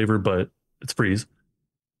shutdown flavor, but it's freeze.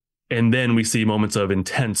 And then we see moments of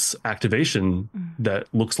intense activation that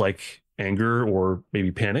looks like anger or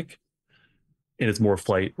maybe panic. and it's more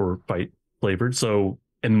flight or fight flavored. So,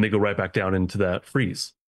 and then they go right back down into that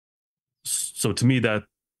freeze. So to me, that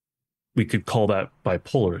we could call that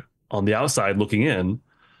bipolar. On the outside looking in,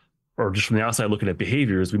 or just from the outside looking at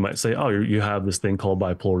behaviors, we might say, oh, you have this thing called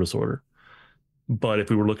bipolar disorder. But if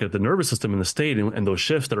we were looking at the nervous system and the state and those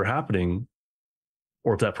shifts that are happening,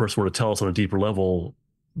 or if that person were to tell us on a deeper level,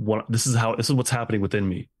 this is what's happening within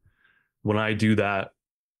me. When I do that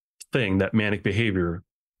thing, that manic behavior,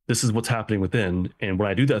 this is what's happening within. And when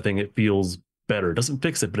I do that thing, it feels better. It doesn't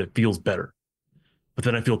fix it, but it feels better. But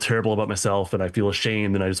then I feel terrible about myself and I feel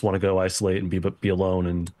ashamed and I just want to go isolate and be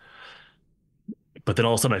alone. But then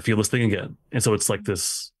all of a sudden I feel this thing again. And so it's like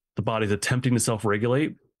this, the body's attempting to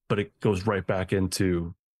self-regulate, but it goes right back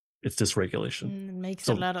into its dysregulation. It makes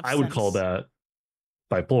a lot of sense. I would call that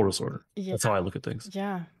bipolar disorder. Yeah. That's how I look at things.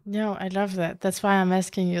 Yeah. No, I love that. That's why I'm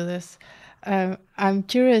asking you this. I'm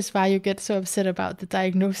curious why you get so upset about the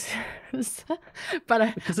diagnosis. Because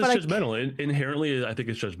it's judgmental. Inherently, I think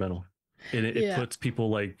it's judgmental. And it puts people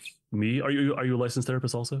like me. Are you a licensed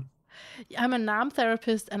therapist also? I'm a NAM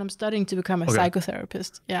therapist and I'm studying to become a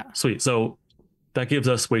psychotherapist. Yeah. Sweet. So that gives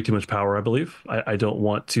us way too much power, I believe. I don't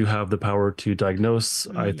want to have the power to diagnose.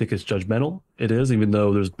 I think it's judgmental. It is, even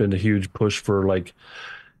though there's been a huge push for like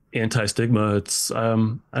anti-stigma. It's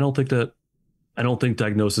I don't think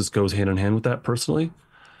diagnosis goes hand in hand with that personally.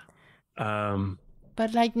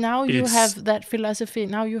 But like now you have that philosophy.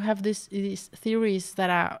 Now you have these theories that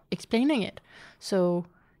are explaining it. So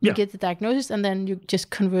you get the diagnosis and then you just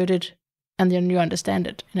convert it and then you understand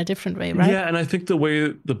it in a different way, right? Yeah, and I think the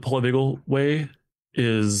PolyVagal way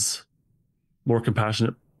is more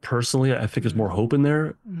compassionate. Personally, I think there's more hope in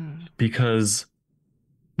there because,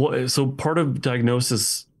 so part of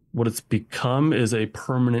diagnosis, what it's become is a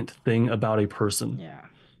permanent thing about a person. Yeah.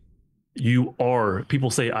 People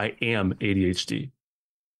say I am ADHD.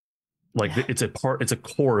 Like it's a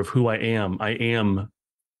core of who I am. I am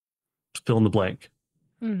fill in the blank.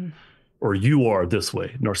 Or you are this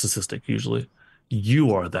way, narcissistic usually.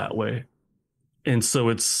 You are that way. And so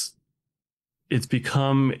it's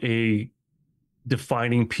become a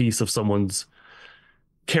defining piece of someone's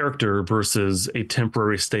character versus a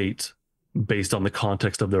temporary state based on the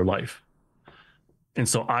context of their life. And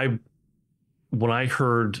so when I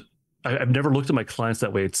heard, I've never looked at my clients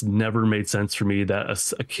that way. It's never made sense for me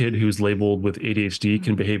that a kid who's labeled with ADHD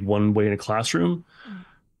can behave one way in a classroom,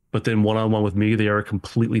 but then one-on-one with me, they are a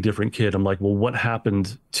completely different kid. I'm like, well, what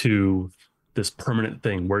happened to this permanent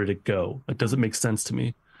thing? Where did it go? It doesn't make sense to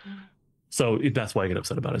me. So that's why I get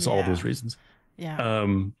upset about it. It's all of those reasons. Yeah.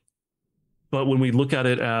 But when we look at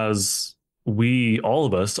it as all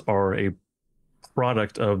of us are a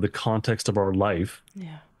product of the context of our life,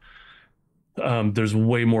 there's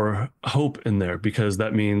way more hope in there, because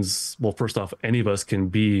that means, well, first off, any of us can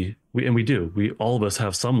be, all of us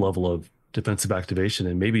have some level of defensive activation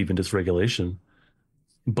and maybe even dysregulation,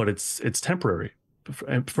 but it's temporary.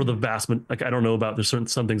 For the vast, like, I don't know about, there's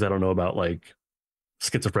some things I don't know about, like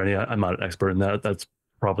schizophrenia. I'm not an expert in that. That's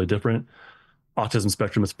probably different. Autism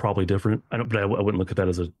spectrum is probably different. I wouldn't look at that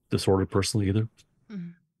as a disorder personally either.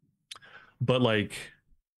 But like,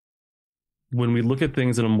 when we look at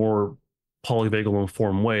things in a more polyvagal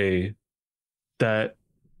informed way, that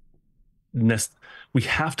we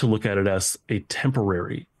have to look at it as a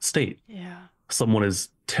temporary state. Yeah. Someone is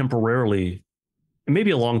temporarily,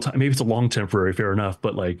 maybe a long time, maybe it's a long temporary, fair enough,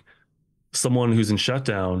 but like someone who's in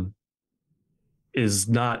shutdown is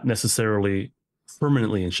not necessarily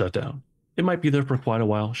permanently in shutdown. It might be there for quite a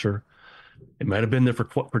while, sure. It might have been there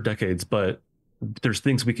for decades, but there's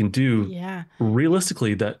things we can do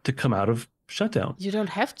realistically to come out of shutdown. You don't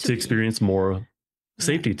have to experience more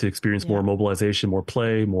safety, to experience more mobilization, more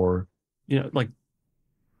play, more, like,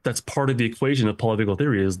 that's part of the equation of polyvagal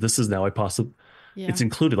theory. Is this is now a possible, it's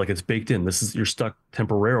included, like it's baked in. You're stuck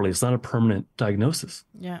temporarily. It's not a permanent diagnosis.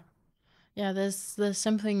 Yeah. There's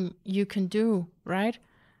something you can do, right?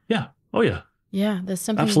 Yeah. Oh yeah. Yeah. There's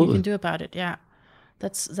something you can do about it. Yeah.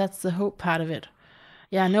 That's the hope part of it.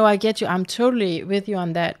 Yeah, no, I get you. I'm totally with you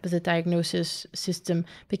on that, with the diagnosis system,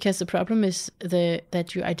 because the problem is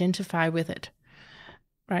that you identify with it,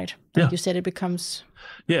 right? Like you said, it becomes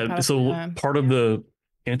part of the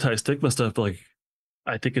anti-stigma stuff, like,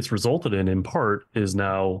 I think it's resulted in part, is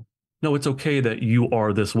now, no, it's okay that you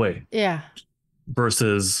are this way. Yeah.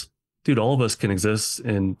 Versus, dude, all of us can exist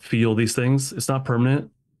and feel these things. It's not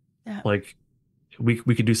permanent. Yeah. Like, we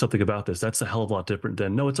could do something about this. That's a hell of a lot different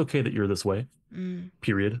than, no, it's okay that you're this way.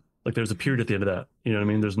 Period. Like, there's a period at the end of that. You know what I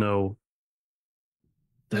mean? There's no,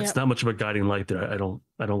 that's not much of a guiding light there. I don't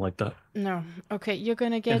like that. No. Okay. You're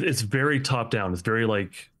going to get, it's very top down. It's very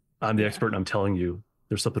like, I'm the expert and I'm telling you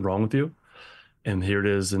there's something wrong with you. and here it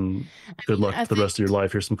is, and good mean, luck I for the rest of your think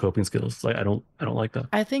life. Here's some coping skills. Like I don't like that.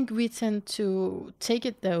 I think we tend to take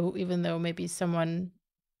it though, even though maybe someone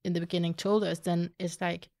in the beginning told us, then it's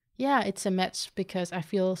like, yeah, it's a match because I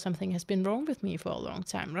feel something has been wrong with me for a long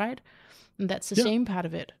time, right? And that's the Yeah, shame part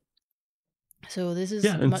of it. So this is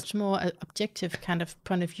yeah, and much more objective kind of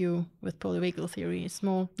point of view with polyvagal theory. It's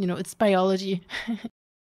more, it's biology.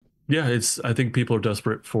 yeah, it's. I think people are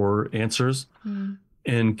desperate for answers, Mm.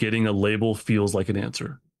 and getting a label feels like an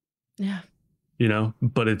answer. Yeah.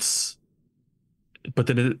 But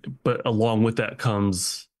but along with that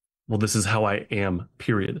comes, well, this is how I am,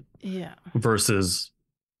 period. Yeah. Versus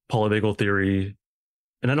polyvagal theory,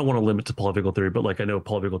 and I don't want to limit to polyvagal theory, but like I know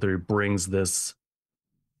polyvagal theory brings this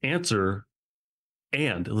answer,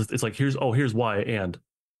 and it's like here's why, and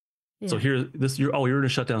so Yeah. you're in a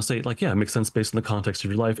shutdown state. Like, yeah, it makes sense based on the context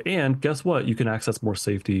of your life. And guess what? You can access more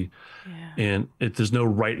safety, Yeah. and there's no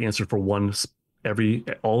right answer for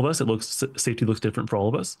all of us. Safety looks different for all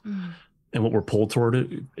of us, and what we're pulled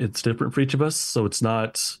toward it's different for each of us. So it's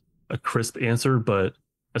not a crisp answer, but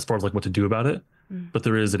as far as like what to do about it, but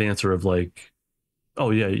there is an answer of like,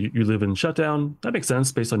 oh yeah, you live in shutdown. That makes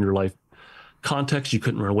sense based on your life context. You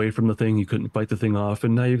couldn't run away from the thing, you couldn't fight the thing off,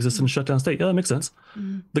 and now you exist in a shutdown state. Yeah, that makes sense.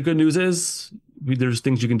 The good news is there's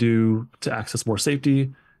things you can do to access more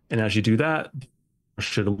safety, and as you do that,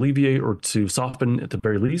 should alleviate or to soften at the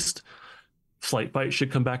very least. Flight fight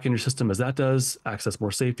should come back in your system as that does, access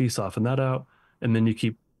more safety, soften that out, and then you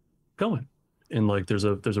keep going. And like there's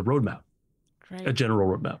a roadmap. Great. A general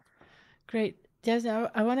roadmap. Great. Yes,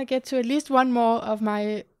 I want to get to at least one more of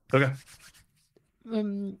my Okay.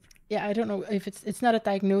 Yeah, I don't know if it's not a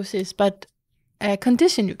diagnosis, but a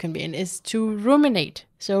condition you can be in is to ruminate.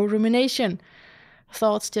 So rumination,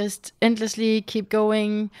 thoughts just endlessly keep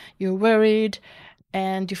going, you're worried,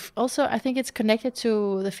 and also, I think it's connected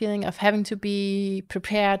to the feeling of having to be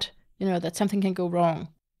prepared, that something can go wrong.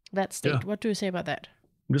 That state. Yeah. What do you say about that?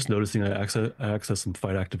 I'm just noticing I access some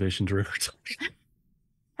fight activation derivatives.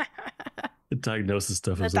 The diagnosis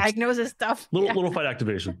stuff The is diagnosis stuff. little fight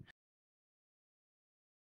activation.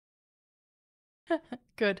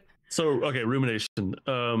 Good. So okay, rumination.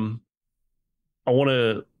 I'm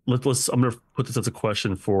gonna put this as a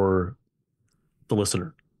question for the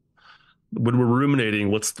listener. When we're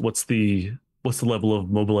ruminating, what's the level of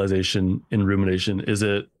mobilization in rumination? Is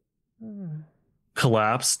it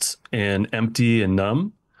collapsed and empty and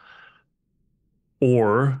numb?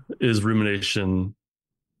 Or is rumination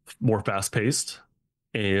more fast paced?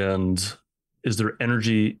 And is there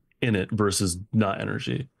energy in it versus not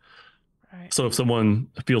energy? Right. So if someone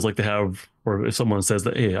feels like they have, or if someone says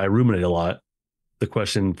that, hey, I ruminate a lot, the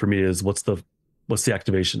question for me is what's the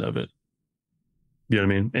activation of it? You know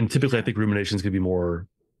what I mean? And typically I think ruminations could be more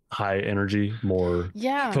high energy, more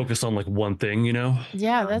focused on like one thing,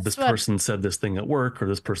 Yeah, that's this person said this thing at work, or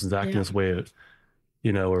this person's acting this way at,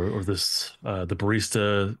 or this the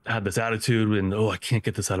barista had this attitude, and I can't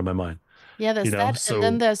get this out of my mind. Yeah, there's that, so,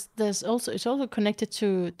 and then there's also, it's also connected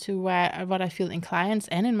to what I feel in clients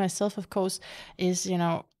and in myself, of course, is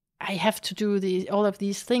I have to do all of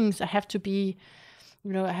these things. I have to be,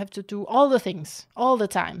 I have to do all the things all the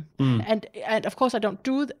time, and of course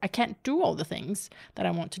I can't do all the things that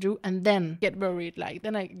I want to do, and then get worried. Like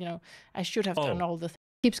then I should have done all the things.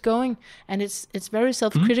 Keeps going, and it's very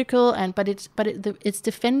self-critical, and but it's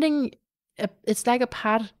defending. It's like a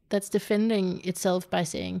part that's defending itself by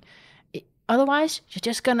saying, otherwise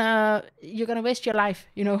you're gonna waste your life.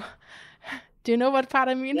 Do you know what part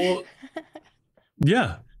I mean? Well,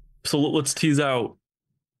 yeah. So let's tease out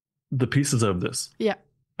the pieces of this. Yeah.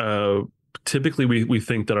 Typically we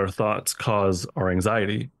think that our thoughts cause our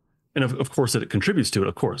anxiety, and of course it contributes to it,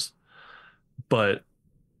 of course, but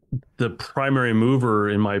the primary mover,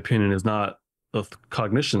 in my opinion, is not the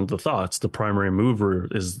cognition, the thoughts. The primary mover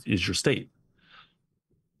is your state.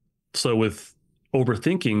 So with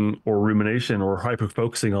overthinking or rumination or hyper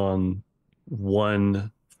focusing on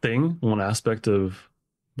one thing, one aspect of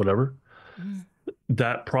whatever,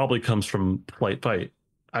 that probably comes from flight fight.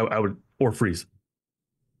 I would, or freeze.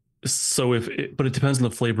 So but it depends on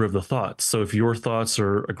the flavor of the thoughts. So if your thoughts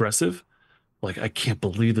are aggressive, like, I can't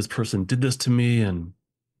believe this person did this to me, and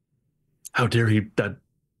how dare that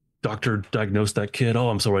doctor diagnosed that kid. Oh,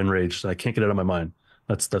 I'm so enraged. I can't get it out of my mind.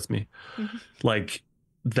 That's me. Like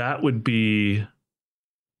that would be,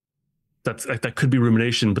 that could be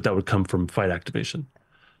rumination, but that would come from fight activation.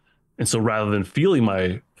 And so rather than feeling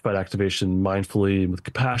my fight activation mindfully with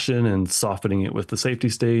compassion and softening it with the safety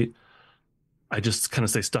state, I just kind of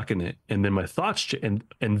stay stuck in it. And then my thoughts and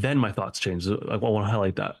then my thoughts change. I want to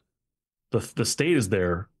highlight that. The state is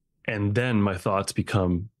there, and then my thoughts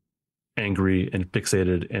become angry and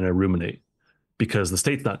fixated, and I ruminate because the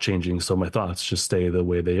state's not changing. So my thoughts just stay the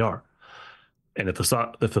way they are. And if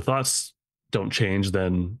the thoughts don't change,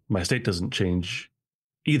 then my state doesn't change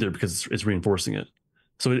either because it's reinforcing it.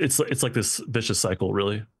 So it's like this vicious cycle,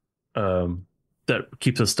 really, that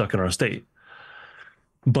keeps us stuck in our state.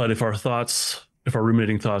 But if our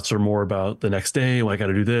ruminating thoughts are more about the next day, well, I got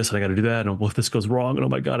to do this and I got to do that, and well, if this goes wrong, and oh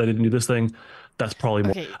my God, I didn't do this thing, that's probably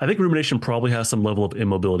more. I think rumination probably has some level of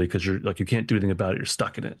immobility because you can't do anything about it. You're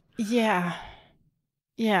stuck in it. Yeah.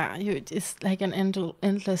 Yeah, it's like an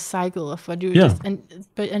endless cycle of what you just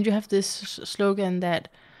and you have this slogan that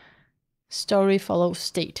story follows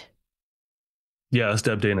state. Yeah, that's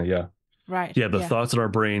Deb Danas. Yeah. Right. Yeah, the thoughts in our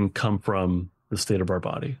brain come from the state of our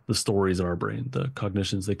body. The stories in our brain, the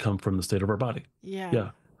cognitions, they come from the state of our body. Yeah. Yeah.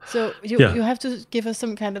 So you have to give us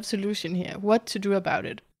some kind of solution here. What to do about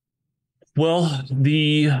it? Well,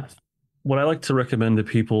 what I like to recommend to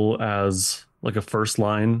people as like a first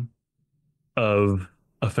line of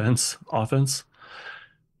offense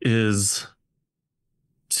is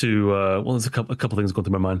to there's a couple things going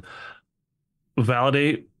through my mind.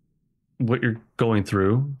 Validate what you're going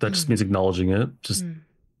through. That just means acknowledging it.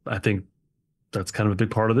 I think that's kind of a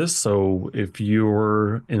big part of this. So if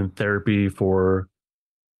you're in therapy for,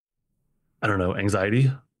 I don't know,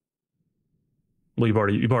 anxiety, well, you've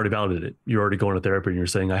already validated it. You're already going to therapy and you're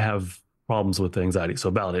saying, I have problems with anxiety,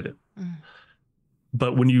 so validate it.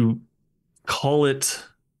 But when you call it,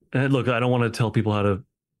 and look, I don't want to tell people how to,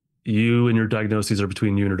 you and your diagnoses are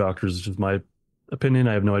between you and your doctors. It's just my opinion.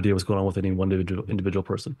 I have no idea what's going on with any one individual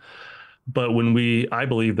person. But I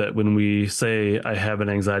believe that when we say I have an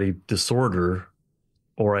anxiety disorder,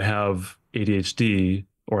 or I have ADHD,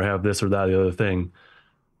 or I have this or that, the other thing,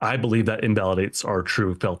 I believe that invalidates our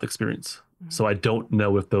true felt experience. So I don't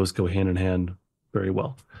know if those go hand in hand very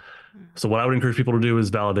well. So what I would encourage people to do is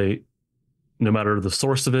validate, no matter the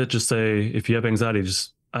source of it. Just say, if you have anxiety,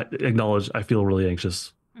 just acknowledge, I feel really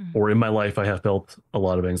anxious, or in my life, I have felt a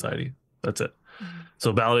lot of anxiety. That's it.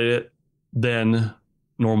 So validate it, then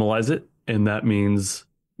normalize it. And that means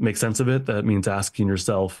make sense of it. That means asking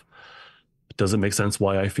yourself, does it make sense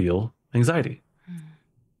why I feel anxiety?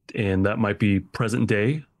 And that might be present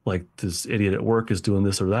day, like this idiot at work is doing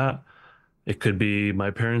this or that. It could be my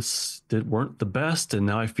parents weren't the best, and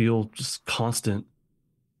now I feel just constant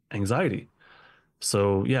anxiety.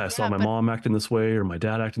 So I saw my mom acting this way, or my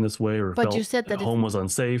dad acting this way, or felt you said that home was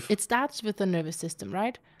unsafe. It starts with the nervous system,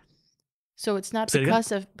 right? So it's not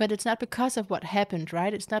it's not because of what happened,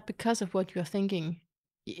 right? It's not because of what you're thinking.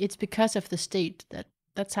 It's because of the state.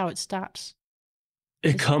 That's how it starts.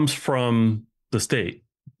 It comes from the state,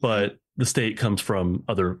 but the state comes from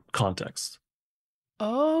other contexts.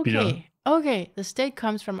 Okay. You know? Okay. The state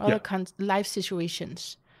comes from other life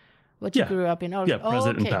situations. What you grew up in.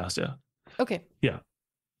 Present and past, yeah. Okay. Yeah.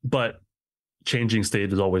 But changing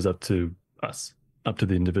state is always up to us, up to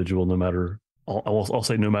the individual, no matter, I'll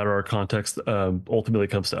say no matter our context, ultimately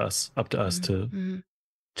it comes to us, up to us to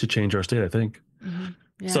change our state, I think.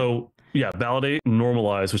 Yeah. So validate,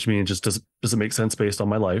 normalize, which means just does it make sense based on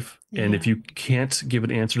my life? And if you can't give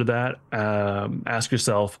an answer to that, ask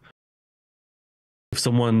yourself, if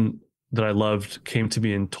someone that I loved came to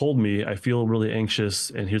me and told me, I feel really anxious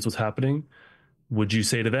and here's what's happening, would you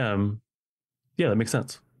say to them, yeah, that makes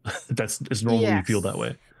sense. It's normal you feel that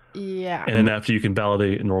way. Yeah. And then after you can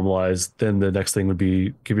validate and normalize, then the next thing would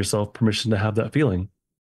be give yourself permission to have that feeling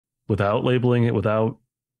without labeling it, without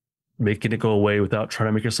making it go away, without trying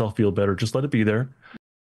to make yourself feel better. Just let it be there.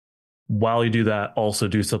 While you do that, also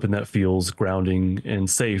do something that feels grounding and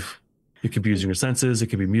safe. It could be using your senses. It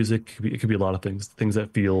could be music. It could be a lot of things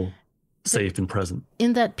that feel safe and present.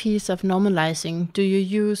 In that piece of normalizing, do you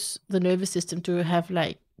use the nervous system to have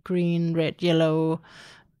like green, red, yellow,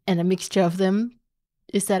 and a mixture of them?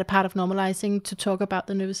 Is that a part of normalizing, to talk about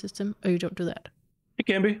the nervous system, or you don't do that? It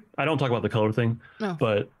can be. I don't talk about the color thing,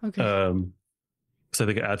 but because I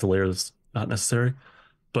think it adds a layer that's not necessary.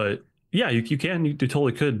 But yeah, you can. You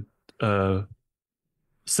totally could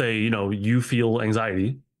say, you feel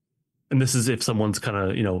anxiety. And this is if someone's kind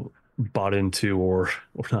of, bought into or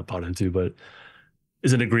not bought into, but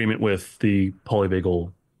is in agreement with the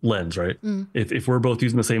PolyVagal lens, right? If we're both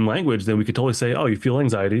using the same language, then we could totally say, oh, you feel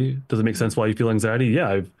anxiety. Does it make sense why you feel anxiety?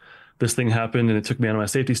 Yeah, this thing happened and it took me out of my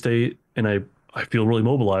safety state and I feel really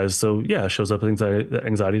mobilized. So yeah, it shows up with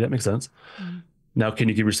anxiety. That makes sense. Now, can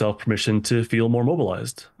you give yourself permission to feel more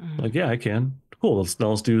mobilized? Like, yeah, I can. Cool.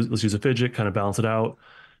 Let's use a fidget, kind of balance it out.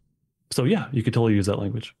 So yeah, you could totally use that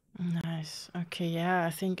language. Nice. Nice. Okay. Yeah.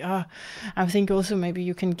 I think also maybe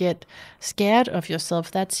you can get scared of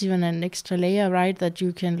yourself. That's even an extra layer, right? That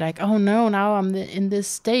you can like, oh no, now I'm in this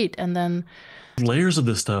state, and then Layers of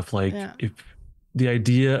this stuff, like yeah, if the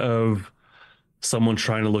idea of someone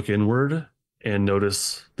trying to look inward and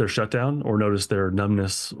notice their shutdown or notice their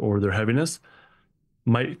numbness or their heaviness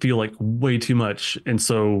might feel like way too much. And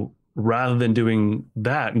so rather than doing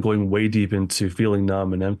that and going way deep into feeling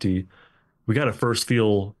numb and empty, we got to first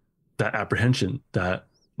feel that apprehension, that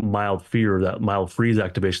mild fear, that mild freeze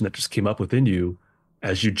activation that just came up within you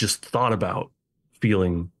as you just thought about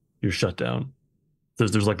feeling your shutdown.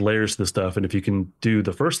 There's like layers to this stuff. And if you can do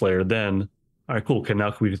the first layer, then all right, cool. Okay, now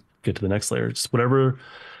can we get to the next layer? Just whatever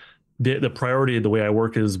the priority, the way I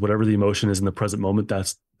work is whatever the emotion is in the present moment,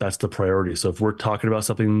 that's the priority. So if we're talking about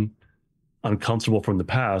something uncomfortable from the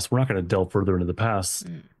past, we're not going to delve further into the past.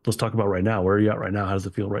 Let's talk about right now. Where are you at right now? How does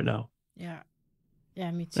it feel right now? yeah,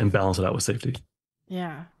 yeah, me too. And balance it out with safety.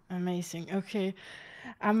 Yeah, amazing. Okay,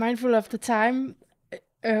 I'm mindful of the time.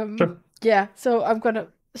 Sure. Yeah, so I'm gonna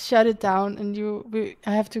shut it down, and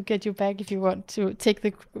I have to get you back if you want to take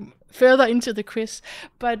the further into the quiz.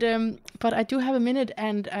 But I do have a minute,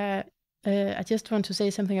 and I just want to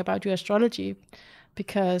say something about your astrology,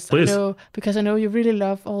 because Please. I know you really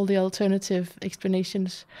love all the alternative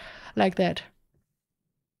explanations like that.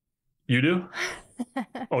 You do?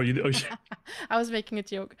 Oh, you do? I was making a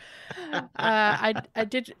joke. I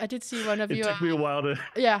did see one of It your. took me a while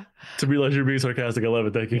Yeah. to realize you're being sarcastic. I love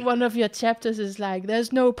it. Thank you. One of your chapters is like,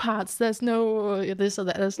 there's no parts, there's no this or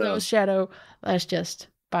that, there's no shadow, there's just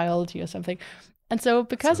biology or something. And so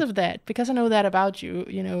because of that, because I know that about you,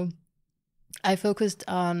 I focused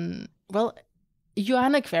on, well, you are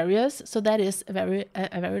an Aquarius, so that is a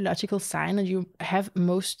very logical sign, and you have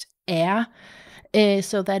most air.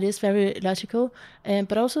 So that is very logical.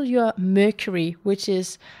 But also your Mercury, which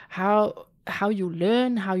is how you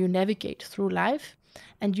learn, how you navigate through life.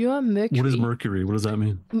 And your Mercury... What is Mercury? What does that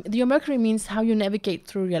mean? Your Mercury means how you navigate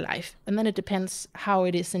through your life. And then it depends how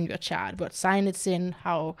it is in your chart, what sign it's in,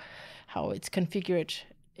 how it's configured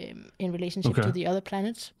in relationship to the other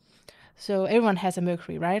planets. So everyone has a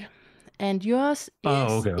Mercury, right? And yours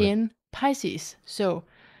is in Pisces. So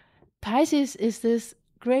Pisces is this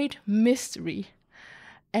great mystery.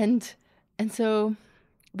 And so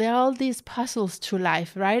there are all these puzzles to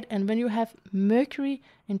life, right? And when you have Mercury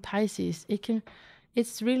in Pisces,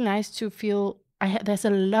 it's really nice to feel there's a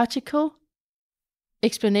logical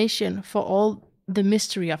explanation for all the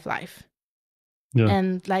mystery of life. Yeah.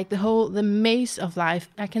 And like the maze of life,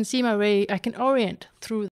 I can see my way, I can orient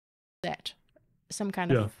through that. Some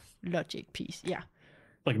kind of logic piece. Yeah.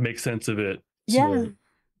 Like make sense of it. Yeah.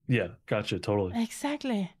 Yeah, gotcha, totally.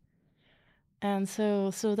 Exactly. And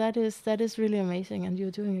so that is really amazing, and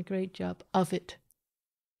you're doing a great job of it.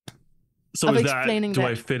 So is that, do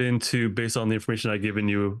I fit into, based on the information I've given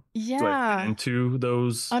you, do I fit into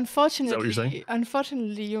those? Unfortunately, is that what you're saying?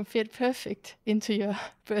 Unfortunately, you fit perfect into your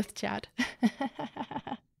birth chart.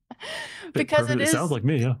 Because it sounds like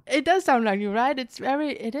me, yeah. It does sound like you, right?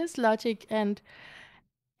 It is logic, and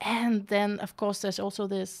then of course there's also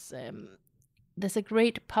this there's a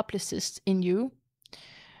great publicist in you.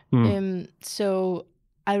 So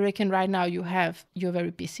I reckon right now you're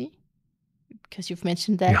very busy, because you've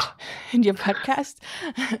mentioned that in your podcast.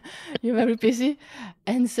 You're very busy.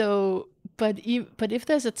 And so, but if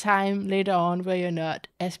there's a time later on where you're not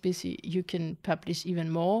as busy, you can publish even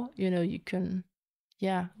more. You can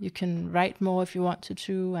write more if you want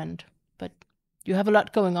to, but you have a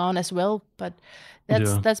lot going on as well. But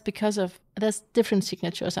that's because of, there's different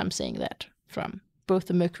signatures I'm saying that from, both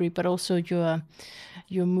the Mercury, but also your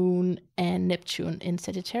Moon and Neptune in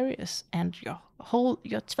Sagittarius, and your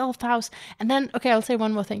 12th house. And then, okay, I'll say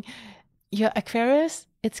one more thing. Your Aquarius,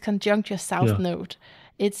 it's conjunct your South Node.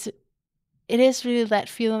 It is really that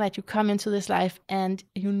feeling that you come into this life and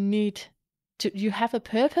you have a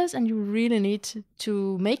purpose, and you really need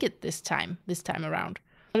to make it this time around.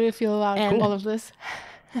 How do you feel about all of this?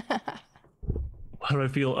 How do I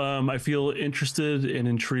feel? I feel interested and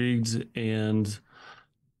intrigued, and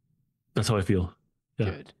that's how I feel.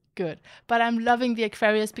 Yeah. Good. But I'm loving the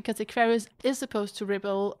Aquarius, because Aquarius is supposed to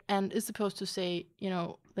rebel and is supposed to say,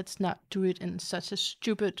 let's not do it in such a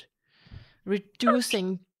stupid,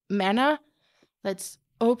 reducing manner. Let's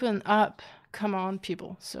open up. Come on,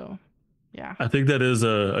 people. So, yeah. I think that is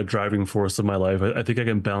a driving force of my life. I think I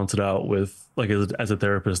can balance it out with, like, as a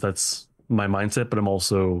therapist, that's my mindset, but I'm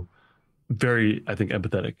also very, I think,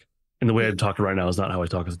 empathetic. And the way I'm talking right now is not how I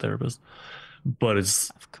talk as a therapist. But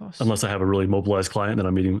it's, of course, unless I have a really mobilized client that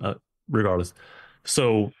I'm meeting, regardless.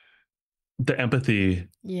 So the empathy,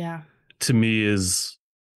 to me, is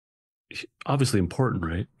obviously important,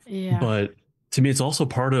 right? Yeah. But to me, it's also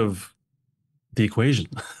part of the equation.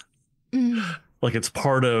 Mm. Like it's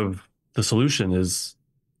part of the solution is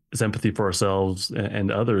empathy for ourselves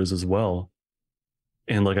and others as well.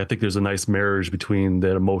 And like I think there's a nice marriage between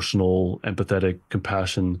that emotional, empathetic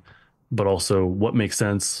compassion, but also what makes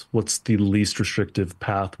sense, what's the least restrictive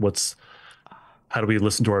path, what's how do we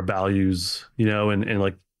listen to our values, and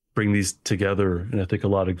like bring these together. And I think a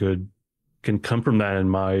lot of good can come from that in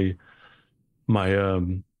my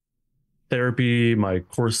therapy, my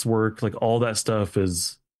coursework, like all that stuff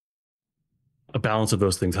is a balance of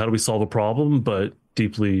those things. How do we solve a problem, but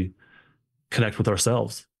deeply connect with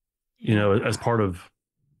ourselves, as Yeah. part of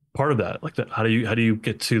that, like that. How do you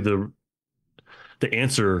get to the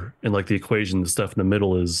answer and like the equation, the stuff in the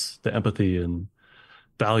middle is the empathy and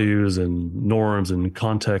values and norms and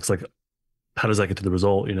context. Like, how does that get to the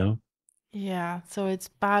result? Yeah, so it's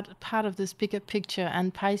part of this bigger picture,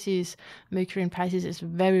 and Pisces, Mercury in Pisces is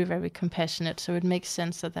very, very compassionate. So it makes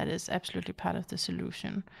sense that that is absolutely part of the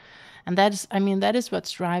solution. And that is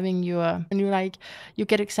what's driving when you like, you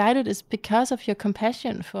get excited is because of your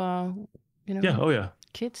compassion for, Yeah. Oh yeah.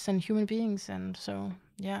 kids and human beings. And so,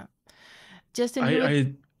 yeah. Justin, I, you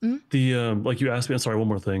would, I, mm? the, like you asked me, I'm sorry, one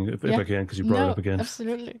more thing, if Yeah, I can, because you brought it no, up again.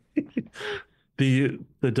 absolutely. The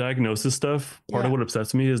diagnosis stuff, part of Yeah, what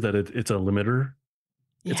upsets me is that it's a limiter.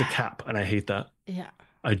 It's a yeah, cap, and I hate that. yeah.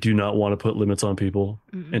 I do not want to put limits on people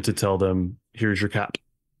Mm-mm. and to tell them, here's your cap.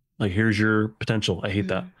 Like, here's your potential. I hate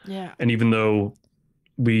that. Yeah, And even though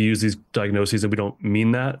we use these diagnoses and we don't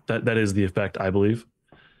mean that is the effect, I believe.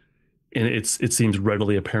 And it seems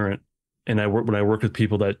readily apparent. And when I work with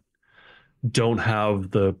people that don't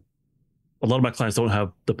have a lot of my clients don't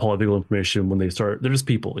have the polyvagal information when they start. They're just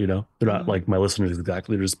people, they're not like my listeners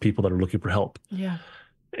exactly. They're just people that are looking for help. yeah,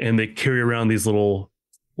 And they carry around these little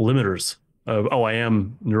limiters of, oh, I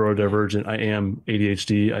am neurodivergent. I am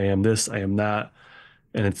ADHD. I am this. I am that.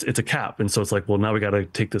 And it's a cap. And so it's like, well, now we got to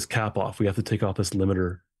take this cap off. We have to take off this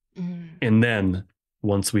limiter. mm. And then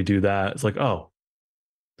once we do that, it's like, oh,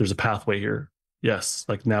 there's a pathway here. Yes.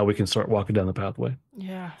 Like now we can start walking down the pathway.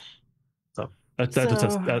 Yeah. So So,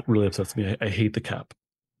 that really upsets me. I hate the cap.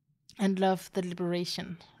 and love the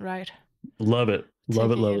liberation, right? Love it.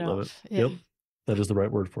 Love it. Taking Love it it. Love it. off. Yeah. Yep. That is the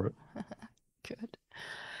right word for it. Good.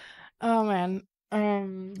 Oh man.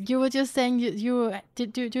 You were just saying do you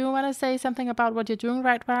want to say something about what you're doing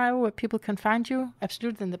right now, where people can find you?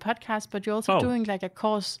 Absolutely, in the podcast, but you're also Oh, doing like a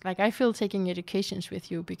course. Like I feel taking educations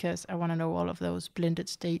with you because I want to know all of those blended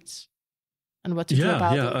states and what to do yeah.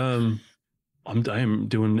 about Yeah. it. I am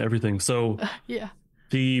doing everything. So Yeah.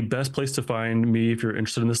 the best place to find me if you're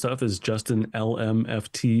interested in this stuff is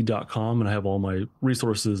justinlmft.com, and I have all my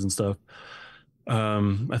resources and stuff.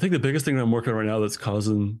 I think the biggest thing that I'm working on right now that's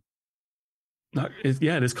causing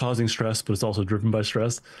it is causing stress, but it's also driven by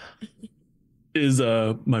stress. Is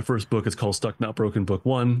my first book. It's called Stuck Not Broken, Book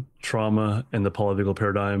 1, Trauma and the Polyvagal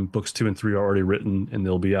Paradigm. Books 2 and 3 are already written and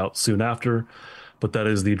they'll be out soon after. But that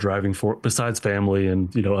is the driving force, besides family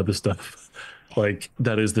and other stuff. Like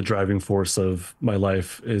that is the driving force of my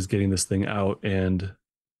life, is getting this thing out, and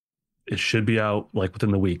it should be out like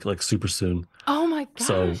within the week, like super soon. Oh my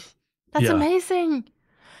So gosh. That's yeah, amazing.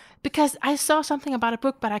 Because I saw something about a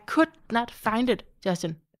book, but I could not find it,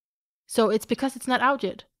 Justin. So it's because it's not out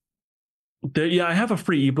yet. yeah, I have a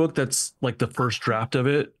free ebook that's like the first draft of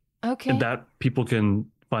it, and Okay. that people can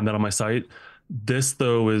find that on my site. This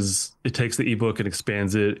though is it takes the ebook and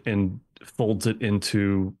expands it and folds it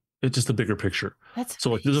into it's just a bigger picture. That's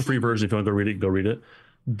So like there's a free amazing. version if you want to go read it, go read it.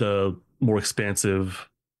 The more expansive,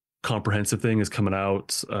 comprehensive thing is coming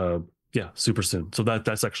out yeah, super soon. So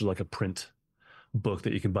that's actually like a print book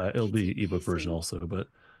that you can buy. It'll That's be ebook version amazing. also, but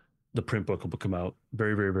the print book will come out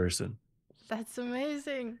very, very, very soon. That's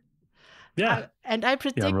amazing. Yeah. And I Yeah, I'm really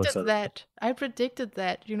predicted excited. that. I predicted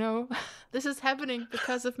that, this is happening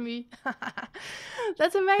because of me.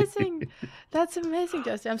 That's amazing. That's amazing,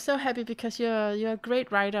 Justin. I'm so happy because you're a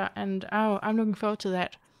great writer, and I'm looking forward to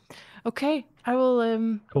that. Okay, I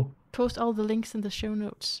will Cool. post all the links in the show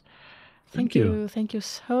notes. Thank you. Thank you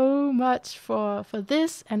so much for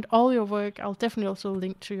this and all your work. I'll definitely also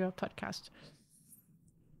link to your podcast.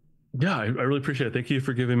 Yeah, I really appreciate it. Thank you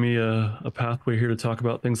for giving me a pathway here to talk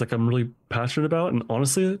about things like I'm really passionate about and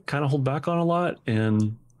honestly kind of hold back on a lot.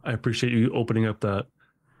 And I appreciate you opening up that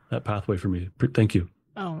pathway for me. Thank you.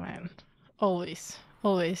 Oh man, always,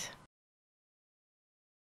 always.